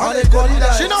 on est go in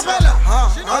diet. Shinobella,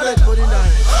 on est go in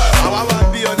diet. I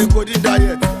wanna be on a good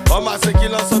diet. On my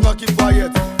second so not keep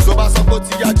quiet. So my support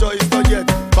your joy is not yet.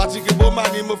 Patrick Bowman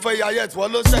mo fẹ́ ya yet.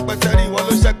 Wọ́n ló ṣẹ́pẹ̀tẹ̀ rí, wọ́n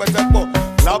ló ṣẹ́pẹ̀tẹ̀ pọ̀.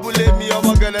 Lábúlé mi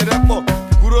ọmọ gẹ̀lẹ́dẹ́ pọ̀.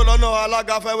 Kúrò lọ́nà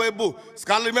alága fẹ́wé bò.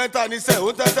 Scalimenta ní sẹ́,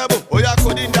 ó tẹ́tẹ́ bò. Ó yá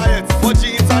coding diet, 4G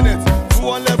internet. Fún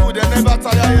one level, they never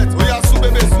tire yet. Ó yá sún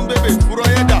bébè, kúrò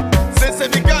yẹn dà. Ṣèṣe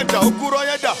mi gànjà, ó kúrò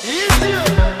yẹn dà.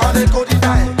 On est coding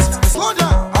diet. Slow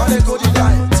down, on est coding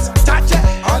diet. Tache,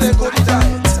 on est coding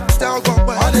diet. Stay on go,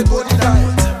 on est coding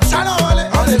diet. Shalom,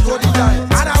 on est coding diet.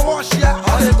 And I wash ya,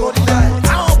 on est coding diet.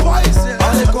 Our boys,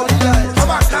 on est coding diet. I'm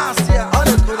a cast ya, on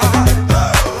est coding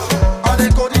diet. On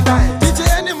est coding diet. DJ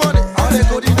any money, on est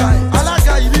coding diet.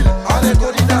 Alaga Ibil, on est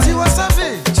coding diet. Tiwa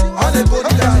Savage, on est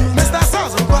coding diet. Mr.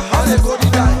 Saz, on est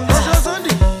coding diet. Bonjour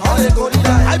Zondi, on est coding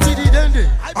diet. I be the Dende,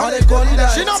 on est coding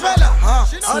diet. Shinobella,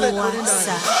 on est coding diet.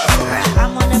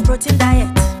 I'm on a protein diet.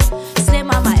 Slim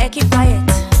mama, keep quiet.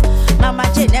 Mama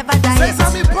J never diet.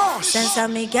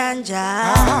 Sesame ganja.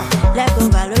 Let go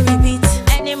value repeat.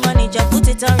 Any money just put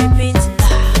it on repeat.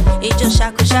 It just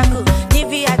shaku shaku.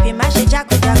 DVIP mash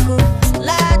jaku jaku.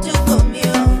 La tu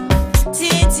komio.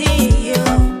 Titi yo.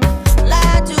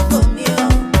 La tu komio.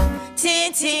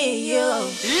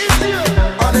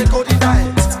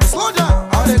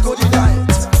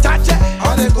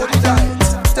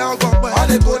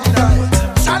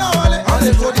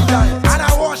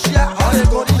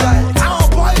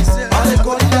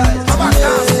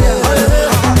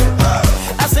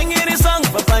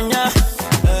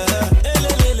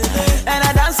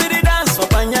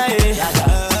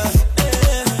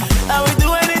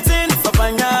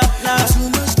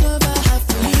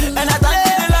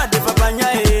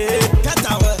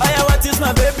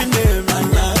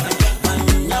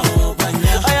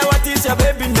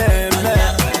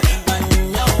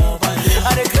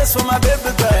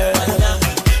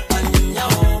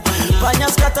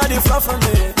 for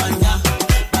me.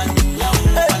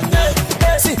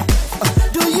 See,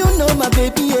 do you know my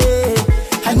baby?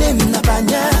 Her name is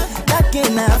Panya. That girl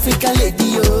na African lady,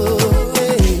 yo.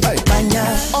 Panya,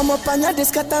 Omo Panya, they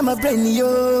scatter my brain,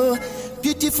 yo.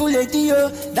 Beautiful lady, yo.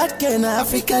 That girl na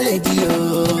African lady,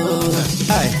 yo.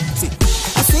 See,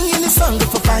 I sing in the song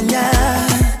for Panya.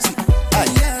 See,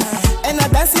 and I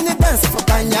dance in the dance for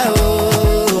Panya,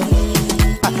 oh.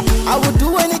 I would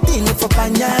do anything for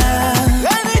Panya.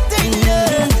 Anything,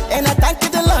 yeah. And I thank you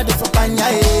the Lord for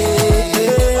Panya,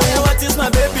 yeah. What is my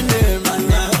baby name?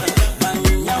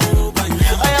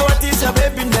 What is your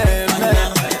baby name?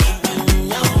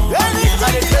 Anything, I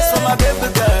dress for my baby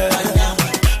girl.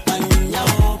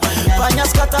 Panya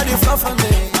scatter the floor for me.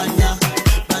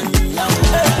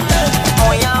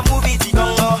 Oh yeah, move it,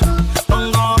 gongo,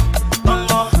 gongo,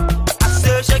 gongo. I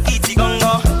say shake it,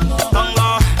 gongo, gongo.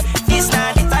 This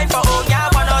not the time for oh yeah,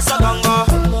 but also gongo,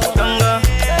 gongo,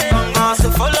 gongo. So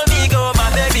follow me, go my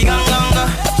baby, gongo, gongo.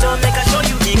 So make I show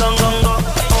you the gongo, gongo.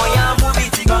 Oh yeah, move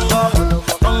it, gongo,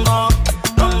 gongo,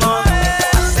 gongo. I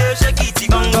say shake it,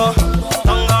 gongo,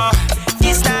 gongo.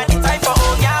 This not the time for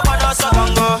oh yeah, but also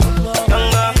gongo,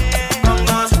 gongo,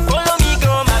 gongo. So follow me,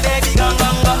 go my baby, gongo,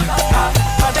 gongo.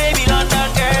 My baby London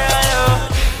girl,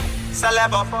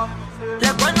 Salabo.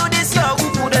 Like when you this your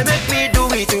who they make me do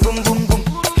it boom boom boom,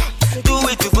 do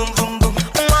it boom boom boom.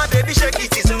 My baby shake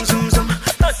it zoom zoom zoom,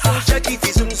 shake it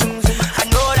zoom zoom zoom. I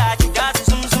know that you got it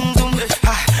zoom zoom zoom,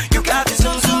 you got it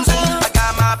zoom zoom zoom. I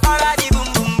got my party boom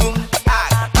boom boom,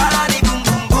 party boom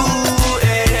boom boom.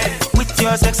 With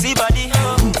your sexy body,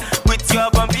 with your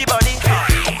bumpy body,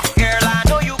 girl I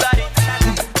know you got it.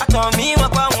 I told me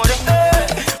what I want it,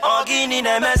 all guinea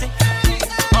messy.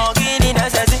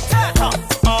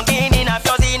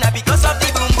 Because of the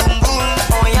boom boom boom.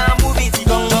 Oh yeah, move it,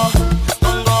 gongo,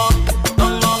 gongo,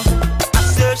 gongo. I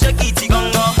say shake it,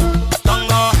 gongo,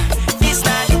 gongo. This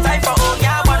not the time for oh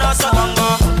yeah, but also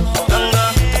gongo, gongo,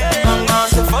 gongo.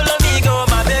 So follow me, go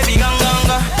my baby, gongo,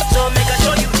 gongo. So make I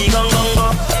show you the gongo, gongo.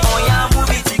 Oh yeah,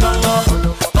 move it, gongo,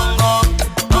 gongo,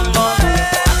 gongo. I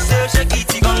say shake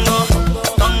it, gongo,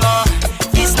 gongo.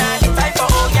 This not the time for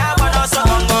oh yeah, but also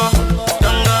gongo,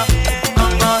 gongo,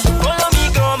 gongo. So follow me,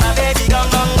 go my baby,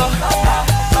 gongo.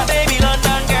 My baby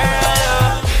London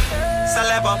girl,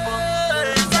 Celebo,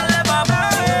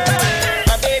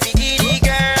 my baby giddy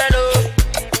girl,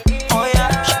 oh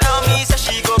yeah. She tell me say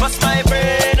she go bust my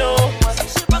brain, oh.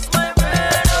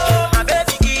 My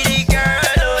baby giddy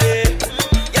girl, oh yeah.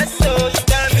 Yes, so she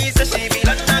tell me say she be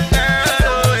London girl,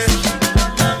 oh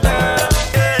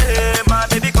yeah. My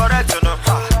baby correct, you know.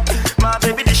 My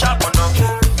baby the sharp, you know.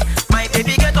 My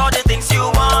baby get all the things you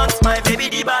want. My baby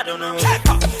the bad, you know.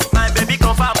 My baby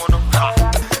confirm, you know.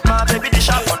 My baby the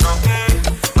sharp, you know.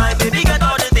 My baby get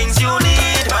all the things you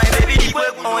need. My baby the way,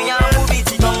 oh yeah, move it,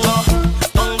 gongo,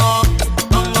 gongo,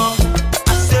 gongo. I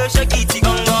say shake it,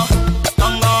 gongo,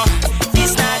 gongo.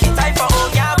 This not the time for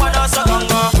oh yeah, but also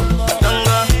gongo,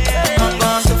 gongo, gongo.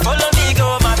 So follow me,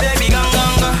 go my baby, gongo,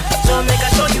 gongo. So make I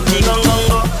show you the gongo,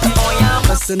 gongo. Oh yeah.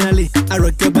 Personally, I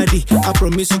rock your body. I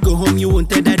promise you go home, you won't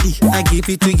tell daddy. I give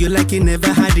it to you like you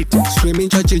never had it. Screaming,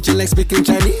 church, like speaking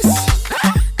Chinese.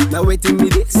 Now waiting me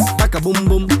this, back a boom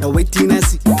boom. Now waiting I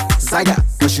see Zaga,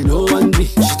 but she know one me.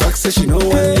 She talks so she know one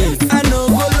me. I know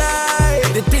go lie,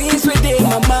 the things within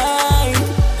my mind.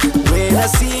 When I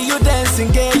see you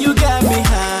dancing, girl, you got me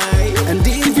high. And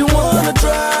if you wanna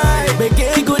try, make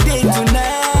a good day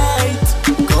tonight.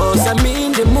 Cause I'm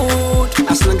in the mood.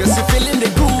 As long as you're feeling the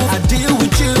groove, I deal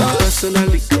with you.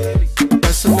 Personally,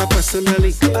 personally,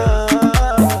 personally,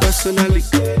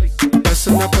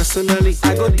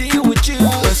 I go deal with you.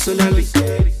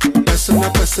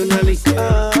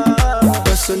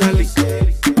 Personally,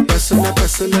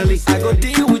 personally, I go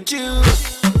deal with you.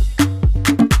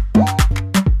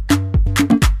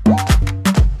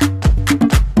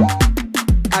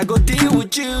 I go deal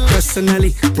with you.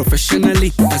 Personally,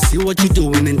 professionally, I see what you're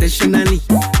doing intentionally.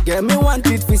 Get me want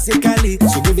it physically,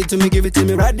 so give it to me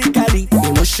radically.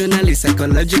 Emotionally,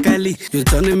 psychologically, you're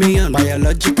turning me on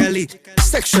biologically,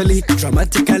 sexually,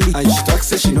 dramatically. And she talks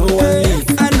so she know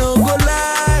what I know go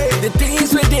lie, the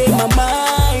things within my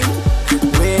mind.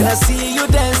 When I see you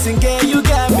dancing, girl, you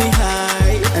got me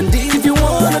high. And if you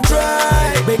wanna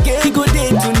try, make a good day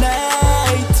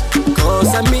tonight.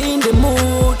 Cause I'm in the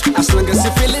mood. As long as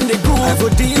you're feeling the groove, I go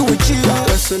deal with you.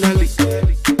 Personally,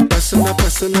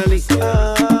 personally,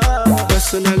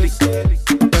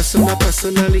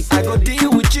 I go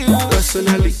deal with you.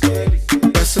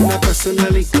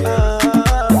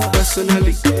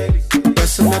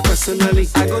 Personally,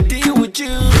 I go deal with you.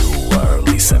 You are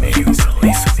listening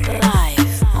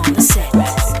live on the set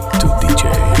to DJ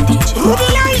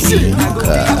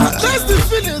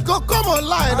feeling go come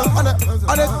online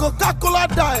on a Coca-Cola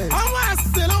diet.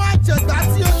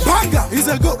 Banga is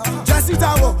a go. Jesse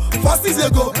Tower, first is a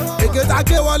go.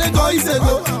 Eketake Wale go is a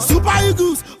go. Super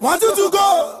Eagles, 1, 2 to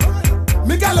go.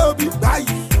 Miguel Obi, bye.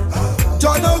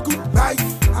 John Ogu, bye.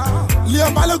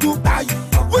 Liam Balogu, bye.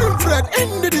 Wilfred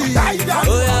in the day.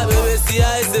 Oh yeah, baby, Sia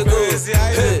is a go.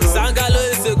 Hey, Sangalo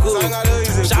is a go.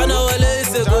 Shana Wale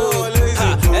is a go.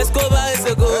 Escobar is a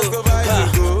go.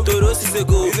 Toros is a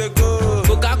go.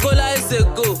 Coca-Cola is a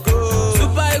go.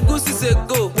 Super Eagles is a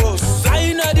go.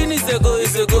 Sayinadin is a go.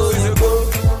 Is a go.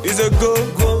 Is a go.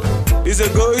 Is a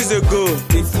go. Is a go.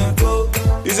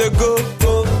 Is a go.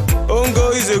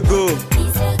 Ongo is a go.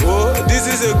 Oh, this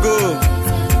is a go.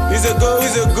 Is a go.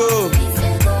 Is a go.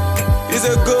 Is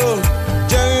a go.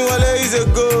 Jerry Wale is a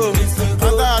go.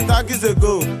 Attack is a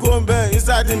go. Kombe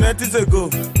inside the net is a go.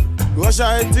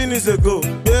 Russia 18 is a go.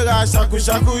 Bera Shaku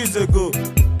Shaku is a go.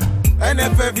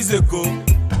 NFF is a go.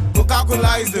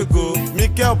 Coca-Cola is a go.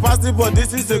 Mikel Pasti, but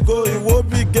this is a go. It won't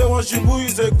be gay one Shibu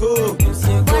is a go.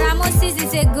 Moses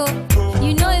is a go.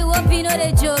 You know it won't be no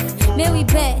the joke. May we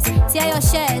best tear your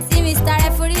shirts. See me star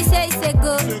referee say it's a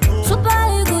go. Super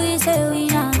Eagle is a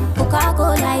winner.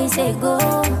 Coca-Cola is a go.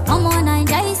 I'm on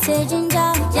Ninja is a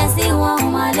ginger. Jesse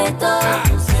one my little.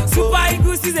 Super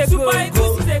Eagles is a go.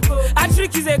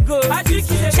 Patrick is a go.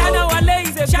 Shana Wale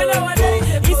is a go.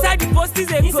 Inside the post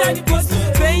is a go.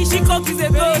 Ben Shikok is a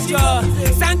go.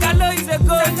 Sangalo is a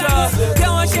go.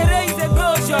 Dewan Shere is a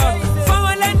go.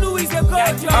 Fawalenu is a go.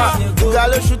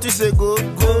 Galo shoot is a go.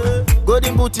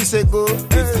 Golden boot is a go.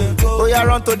 Oh yeah,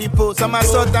 run to the post.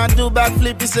 Somersault and do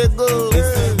backflip is a go.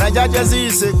 Niger Jersey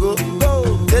is a go.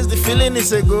 There's the feeling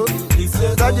is a go.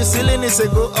 Touch the ceiling is a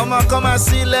go. I'ma come and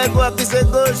see leg work is a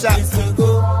go.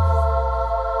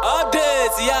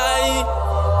 Updates, yeah.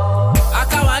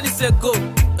 Aka1 is a go.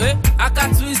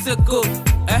 Aka2 is a go.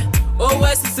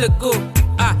 OS is a go.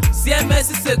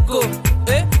 CMS is a go.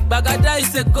 Bagada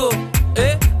is a go.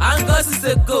 Angos is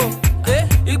a go.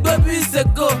 Igbobi is a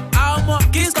go.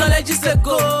 King's College is a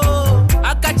go.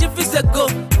 Akachif is a go.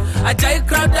 Ajayi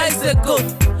Crowder is a go.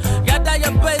 Yada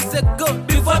Yapa is a go.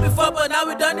 Before, but now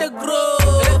we done a grow.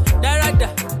 Darada,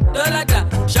 Dolada,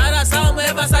 Shara Sam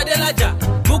Eva Sadelaja.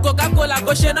 Coca-Cola,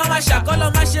 go share no masha.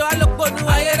 Color masha, I look for new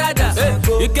ayerada.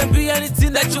 You can be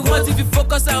anything that you want if you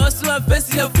focus and also and face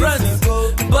in your front.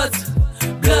 But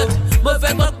blood, move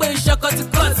back up when you shock out the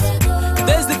cut.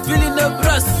 There's the feeling of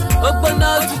brass. Open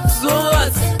out to so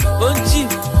what? On G,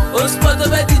 on spot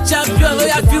of the champion. We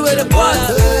have you with the boss.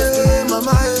 Hey,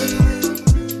 mama,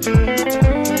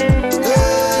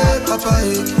 hey, papa,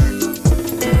 hey.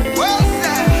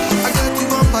 I got you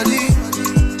one party.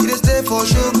 You stay for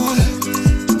Shogun.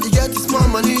 You get this more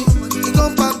money. You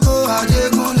come back to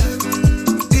Ajegun.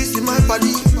 This is my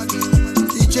party.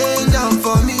 You change them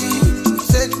for me.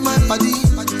 Set my party.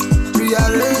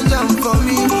 Rearrange them for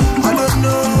me. I don't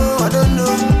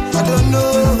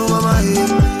know, mama, hey.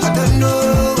 I don't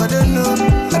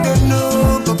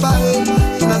know, papa, hey.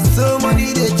 Not so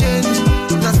money they change.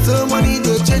 Not so money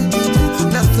they change people.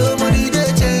 Not so money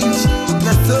they change.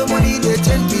 Not so money they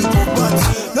change people. But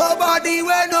nobody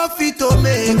will no fit to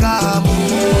make a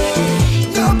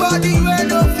move. Nobody will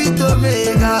no fit to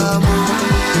make a move.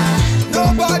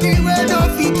 Nobody will no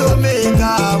fit to make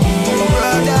a move,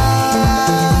 brother.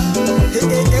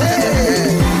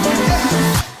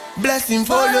 Blessing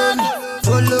follow me.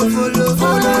 Follow me.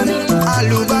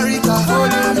 Alubarika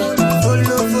follow me.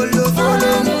 Follow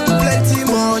me. Plenty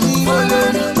money follow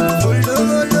me. Follow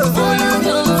me.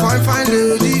 Fine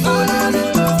lady follow me.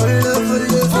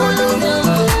 Follow me.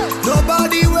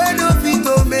 Nobody will no fit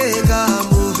to make a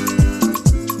move.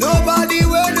 Nobody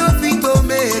will no fit to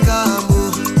make a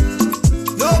move.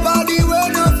 Nobody will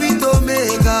no fit to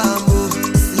make a move,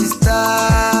 sister.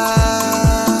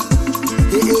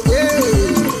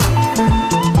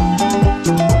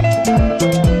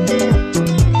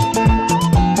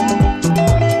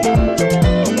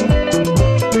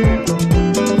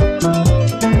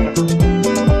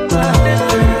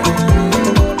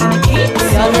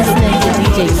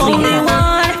 Only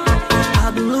one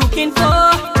I've been looking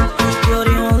for. You're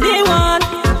the only one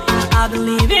I've been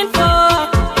living for.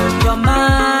 You're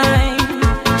mine,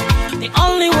 the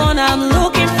only one I'm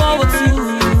looking forward to.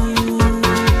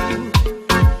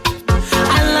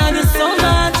 I love you so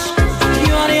much.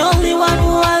 You are the only one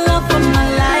who I love for my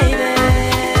life.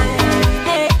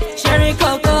 Hey, Cherry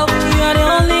Coco, you are the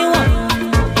only one.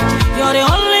 You're the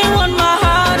only one my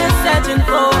heart is searching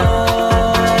for.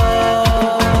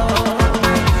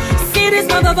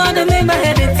 About to make my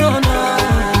head a turn on.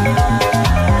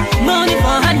 Money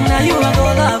for hand, now you are go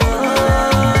love.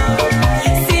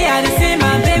 See, I see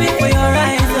my baby for your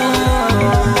eyes.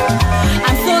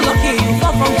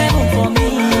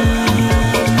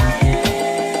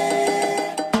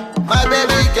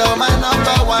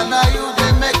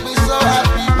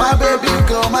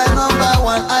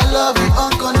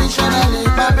 unconditionally,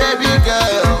 my baby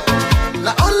girl.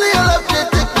 Not only your love can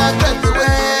take my breath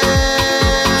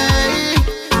away,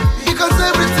 because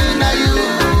everything I you,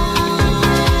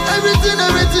 everything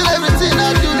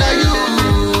I do now you.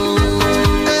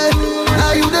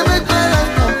 Now you they make my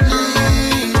life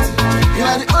complete. You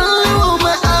are the only one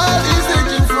my heart is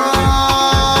searching for.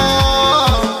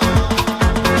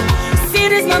 See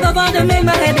this motherfucker make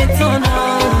my head turn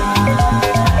on.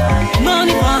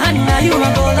 Money for hand, now you a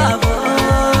go love.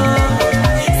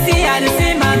 See I just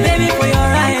see my baby for your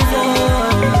eyes.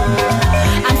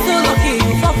 I'm so lucky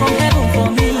you fall from heaven for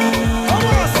me.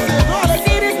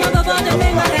 See this motherfucker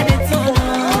make my head turn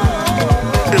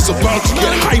on. It's about to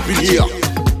get hype in here.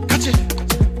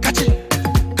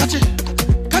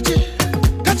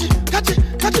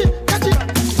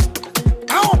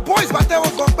 Àwọn boys bá tẹ́wọ́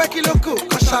gbọ́ pé kí ló kù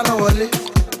kọ́ ṣáná wọlé.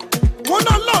 Wọ́n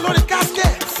náà lọ lórí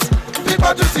casket. Bí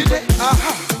bọ́dún ti dé.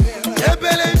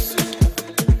 Ebele ń sùn.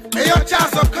 Èyàn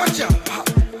jazz of culture.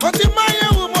 Mo ti máa yẹ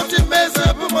wo, mo ti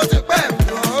mẹ́sẹ̀ bú, mo ti pẹ́.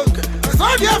 It's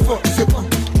all there for. C'est pas.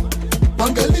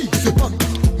 Bangali, c'est pas.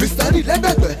 Mr. Lee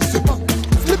lẹ́gbẹ̀gbẹ̀, c'est pas.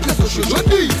 Flip les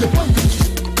Oshodi, c'est pas.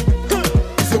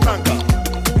 C'est Banka.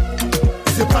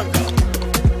 C'est Banka.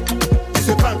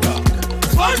 C'est Banka.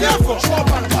 It's all there for. Show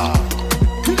Banka.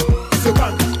 C'est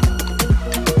Banka.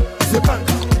 C'est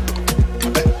Banka.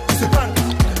 C'est Banka.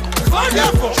 It's all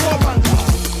there for. Show Banka.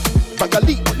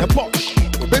 Bangali on the box,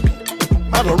 oh baby,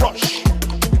 out of rush.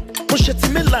 Mo ṣe ti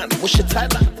Milan, mo ṣe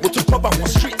Thailand, mo tún cover one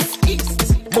street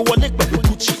east. Mo wọlé pẹ̀lú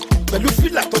Gucci, pẹ̀lú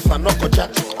fílà tó fànà kọjá.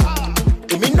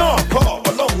 Èmi náà kọ́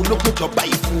Ọlọ́run ló péjọba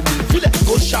yìí fún mi. Fílẹ̀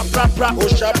ó ṣá prapra, ó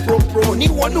ṣá propro.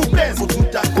 Oníwọ̀nù bẹ́ẹ̀ mo tún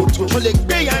dá kòtò. Mo lè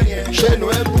gbé yan yẹn. Ṣẹ́nu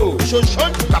ẹ̀ bò. Ṣoṣo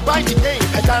bàbá ìdílé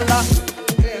ẹ̀dá ńlá.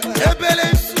 Ebele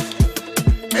ń sùn.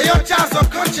 Èyàn jazz of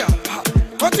culture.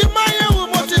 Mo ti máa yẹ wo,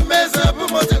 mo ti mẹ́sẹ̀ bú,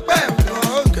 mo ti pẹ́.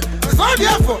 It's all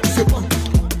there for. C'est pas.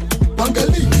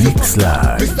 Bangali. Mix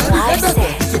Live.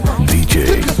 DJ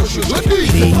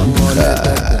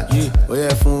Ó yẹ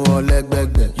fún wọn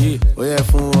lẹ́gbẹ̀gbẹ̀, ó yẹ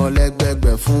fún wọn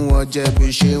lẹ́gbẹ̀gbẹ̀, fún wọn jẹ́ bí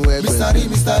ṣe wẹ́gbẹ̀.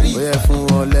 Ó yẹ fún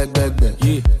wọn lẹ́gbẹ̀gbẹ̀,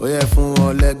 ó yẹ fún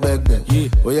wọn lẹ́gbẹ̀gbẹ̀,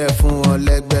 ó yẹ fún wọn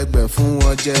lẹ́gbẹ̀gbẹ̀, fún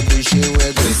wọn jẹ́ bí ṣe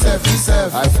wẹ́gbẹ̀.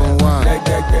 iPhone 1,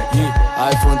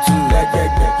 iPhone 2,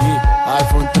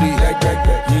 iPhone 3,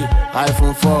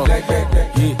 iPhone 4,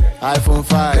 iPhone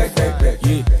 5,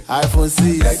 iPhone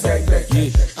 6,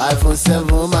 iPhone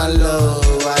 7, my love,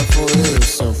 iPhone 8.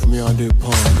 Surf me on the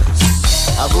pond.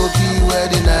 Aboki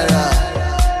wedding naira.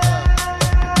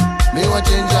 Me want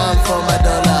change am for my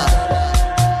dollar.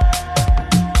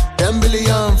 10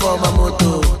 billion for my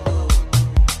moto.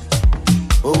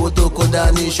 Owó tó kó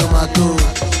dání ṣomato.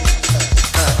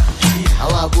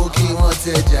 Àwọn aboki wọn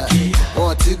tẹja,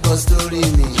 wọn ti gbọ́ story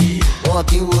ni, wọn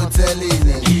kì í wo tẹ́lẹ̀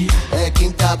ni, kì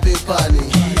í ta pépà ni.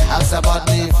 Ask about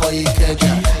me for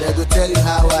Ikeja, they go tell you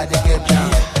how I dey get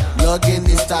down. Log in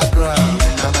Instagram,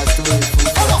 na my story full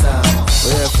for town. Ó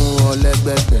yẹ fún wọn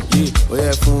lẹ́gbẹ̀gbẹ̀, ó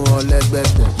yẹ fún wọn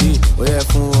lẹ́gbẹ̀gbẹ̀, ó yẹ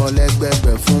fún wọn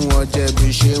lẹ́gbẹ̀gbẹ̀, fún wọn jẹ́ bí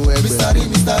ṣe wẹ́gbẹ̀.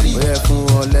 Ó yẹ fún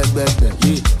wọn lẹ́gbẹ̀gbẹ̀,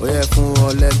 ó yẹ fún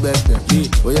wọn lẹ́gbẹ̀gbẹ̀,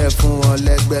 ó yẹ fún wọn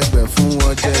lẹ́gbẹ̀gbẹ̀, fún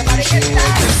wọn jẹ́ bí ṣe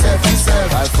wẹ́gbẹ̀.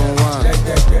 iPhone 1,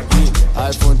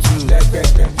 iPhone 2,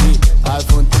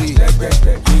 iPhone 3,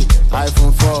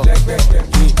 iPhone 4,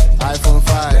 iPhone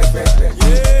 5,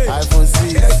 iPhone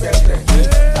 6,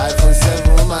 iPhone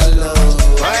 7, my love.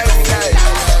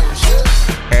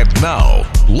 And now,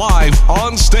 live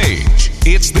on stage,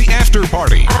 it's the after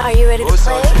party. Are you ready to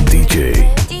play?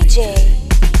 DJ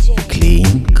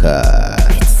Clean Cut.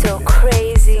 It's so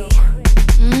crazy.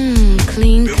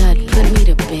 Clean cut, put me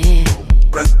to bed.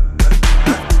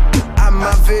 I'm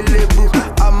available,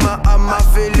 I'm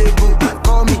available.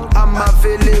 Call me, I'm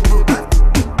available.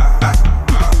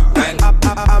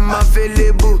 I'm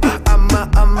available,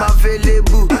 I'm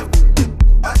available.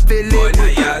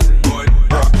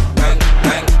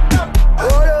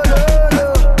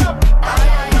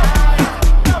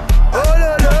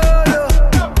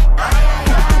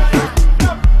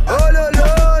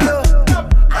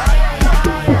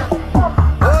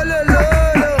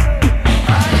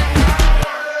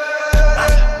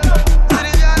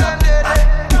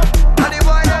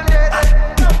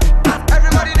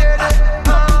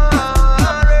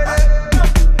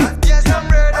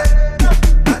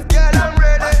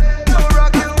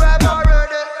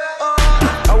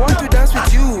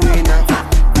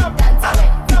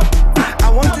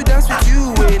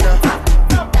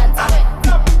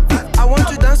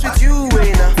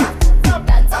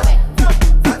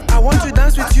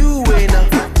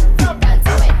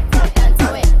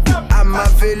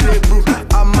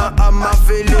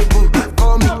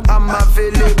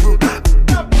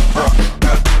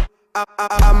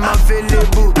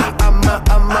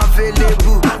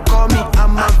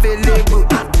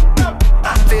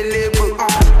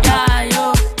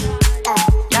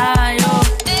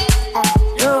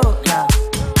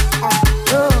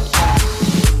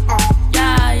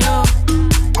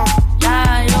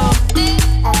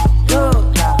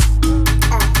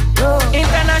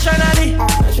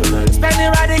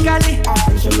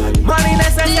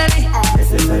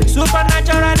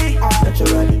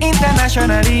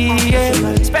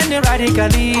 yeah. Spending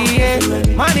radically, yeah.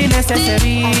 Money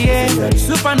necessary, yeah.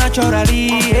 Supernaturally,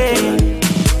 yeah.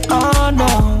 Oh no,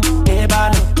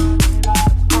 ebalo.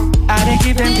 I dey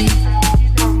give them the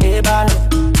ebalo.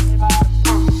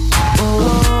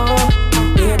 Oh,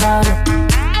 ebalo.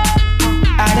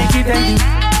 I dey give them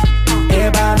the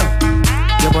ebalo.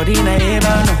 Your body na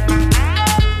ebalo.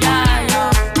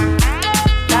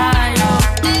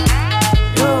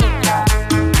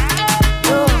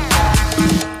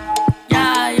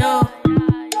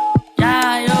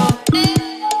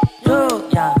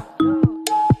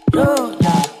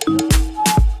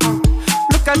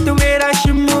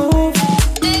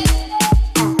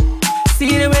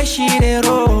 She dey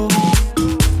roll.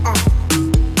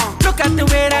 Look at the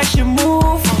way that she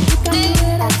move.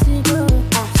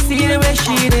 See the way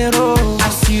she dey roll.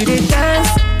 As you dey dance,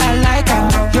 I like 'em.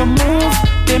 Your move,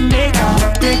 they make 'em.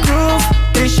 They groove,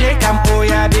 they shake 'em. Oh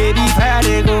yeah, baby, fire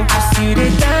they go. As you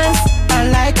dey dance, I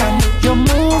like 'em. Your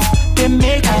move, they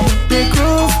make 'em. They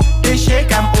groove, they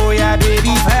shake 'em. Oh yeah,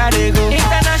 baby, fire they go.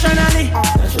 Internationally,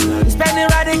 spending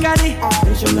radically.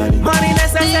 Money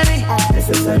necessary.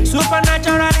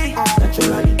 Supernaturally,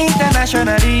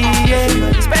 internationally, yeah.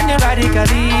 Spending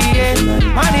radically, yeah.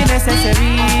 Money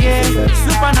necessary, yeah.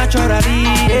 Supernaturally,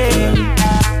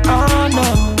 yeah. Oh no,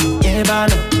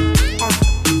 ebalo.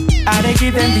 I dey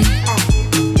give them the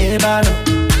ebalo.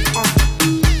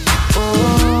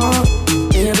 Oh,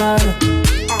 ebalo.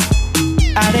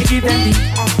 I dey give them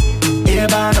the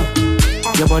ebalo.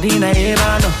 Your body na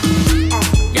ebalo.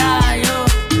 Yeah, yo.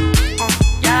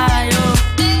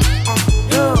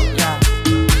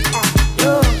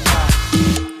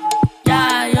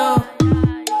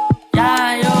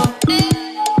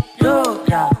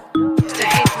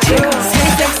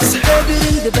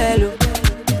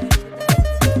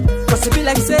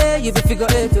 You be figure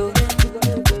eight, oh.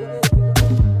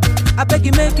 I beg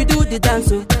you make you do the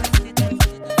dance, oh.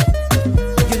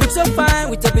 You look so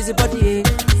fine with your busy body, eh.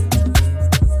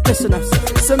 Listen up,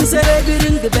 so me say baby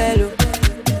ring the bell, oh.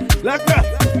 Like that.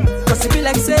 Cause it be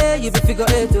like say you be figure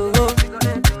eight, oh.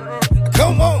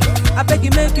 Come on. I beg you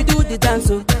make you do the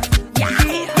dance, oh. Yeah.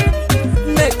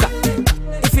 Make up,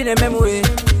 if you remember it.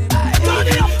 Turn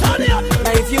it up, turn it up.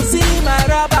 Now if you see my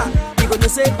rubber, you gonna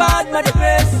say bad my the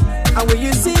place. And when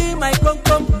you see my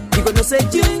come, you gonna say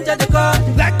ginger the car.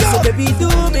 So baby do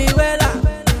me well,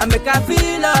 and make her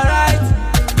feel alright.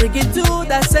 Bring it to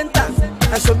the center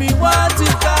and show me what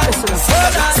you got.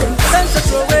 Center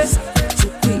throw it,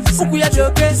 Ukuya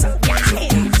joke,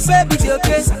 baby joke.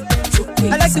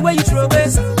 I like the way you throw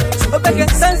it. Okay,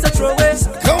 center throw it.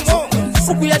 Come on,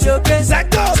 Ukuya joke,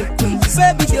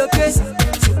 baby joke.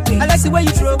 I like the way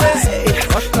you throw it.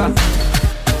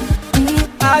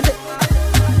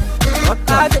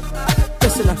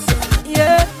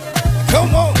 Yeah.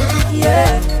 Come on.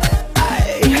 Yeah.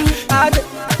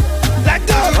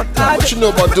 What you know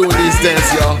about doing these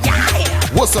dance, y'all?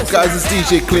 What's up, guys? It's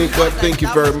DJ Clean Cut. Thank you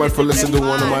very much for listening to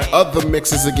one of my other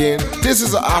mixes again. This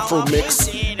is an Afro mix.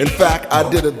 In fact, I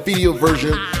did a video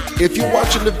version. If you're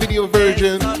watching the video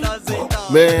version,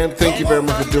 man, thank you very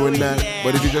much for doing that.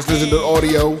 But if you just listen to the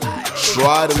audio,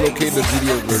 try to locate the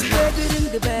video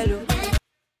version.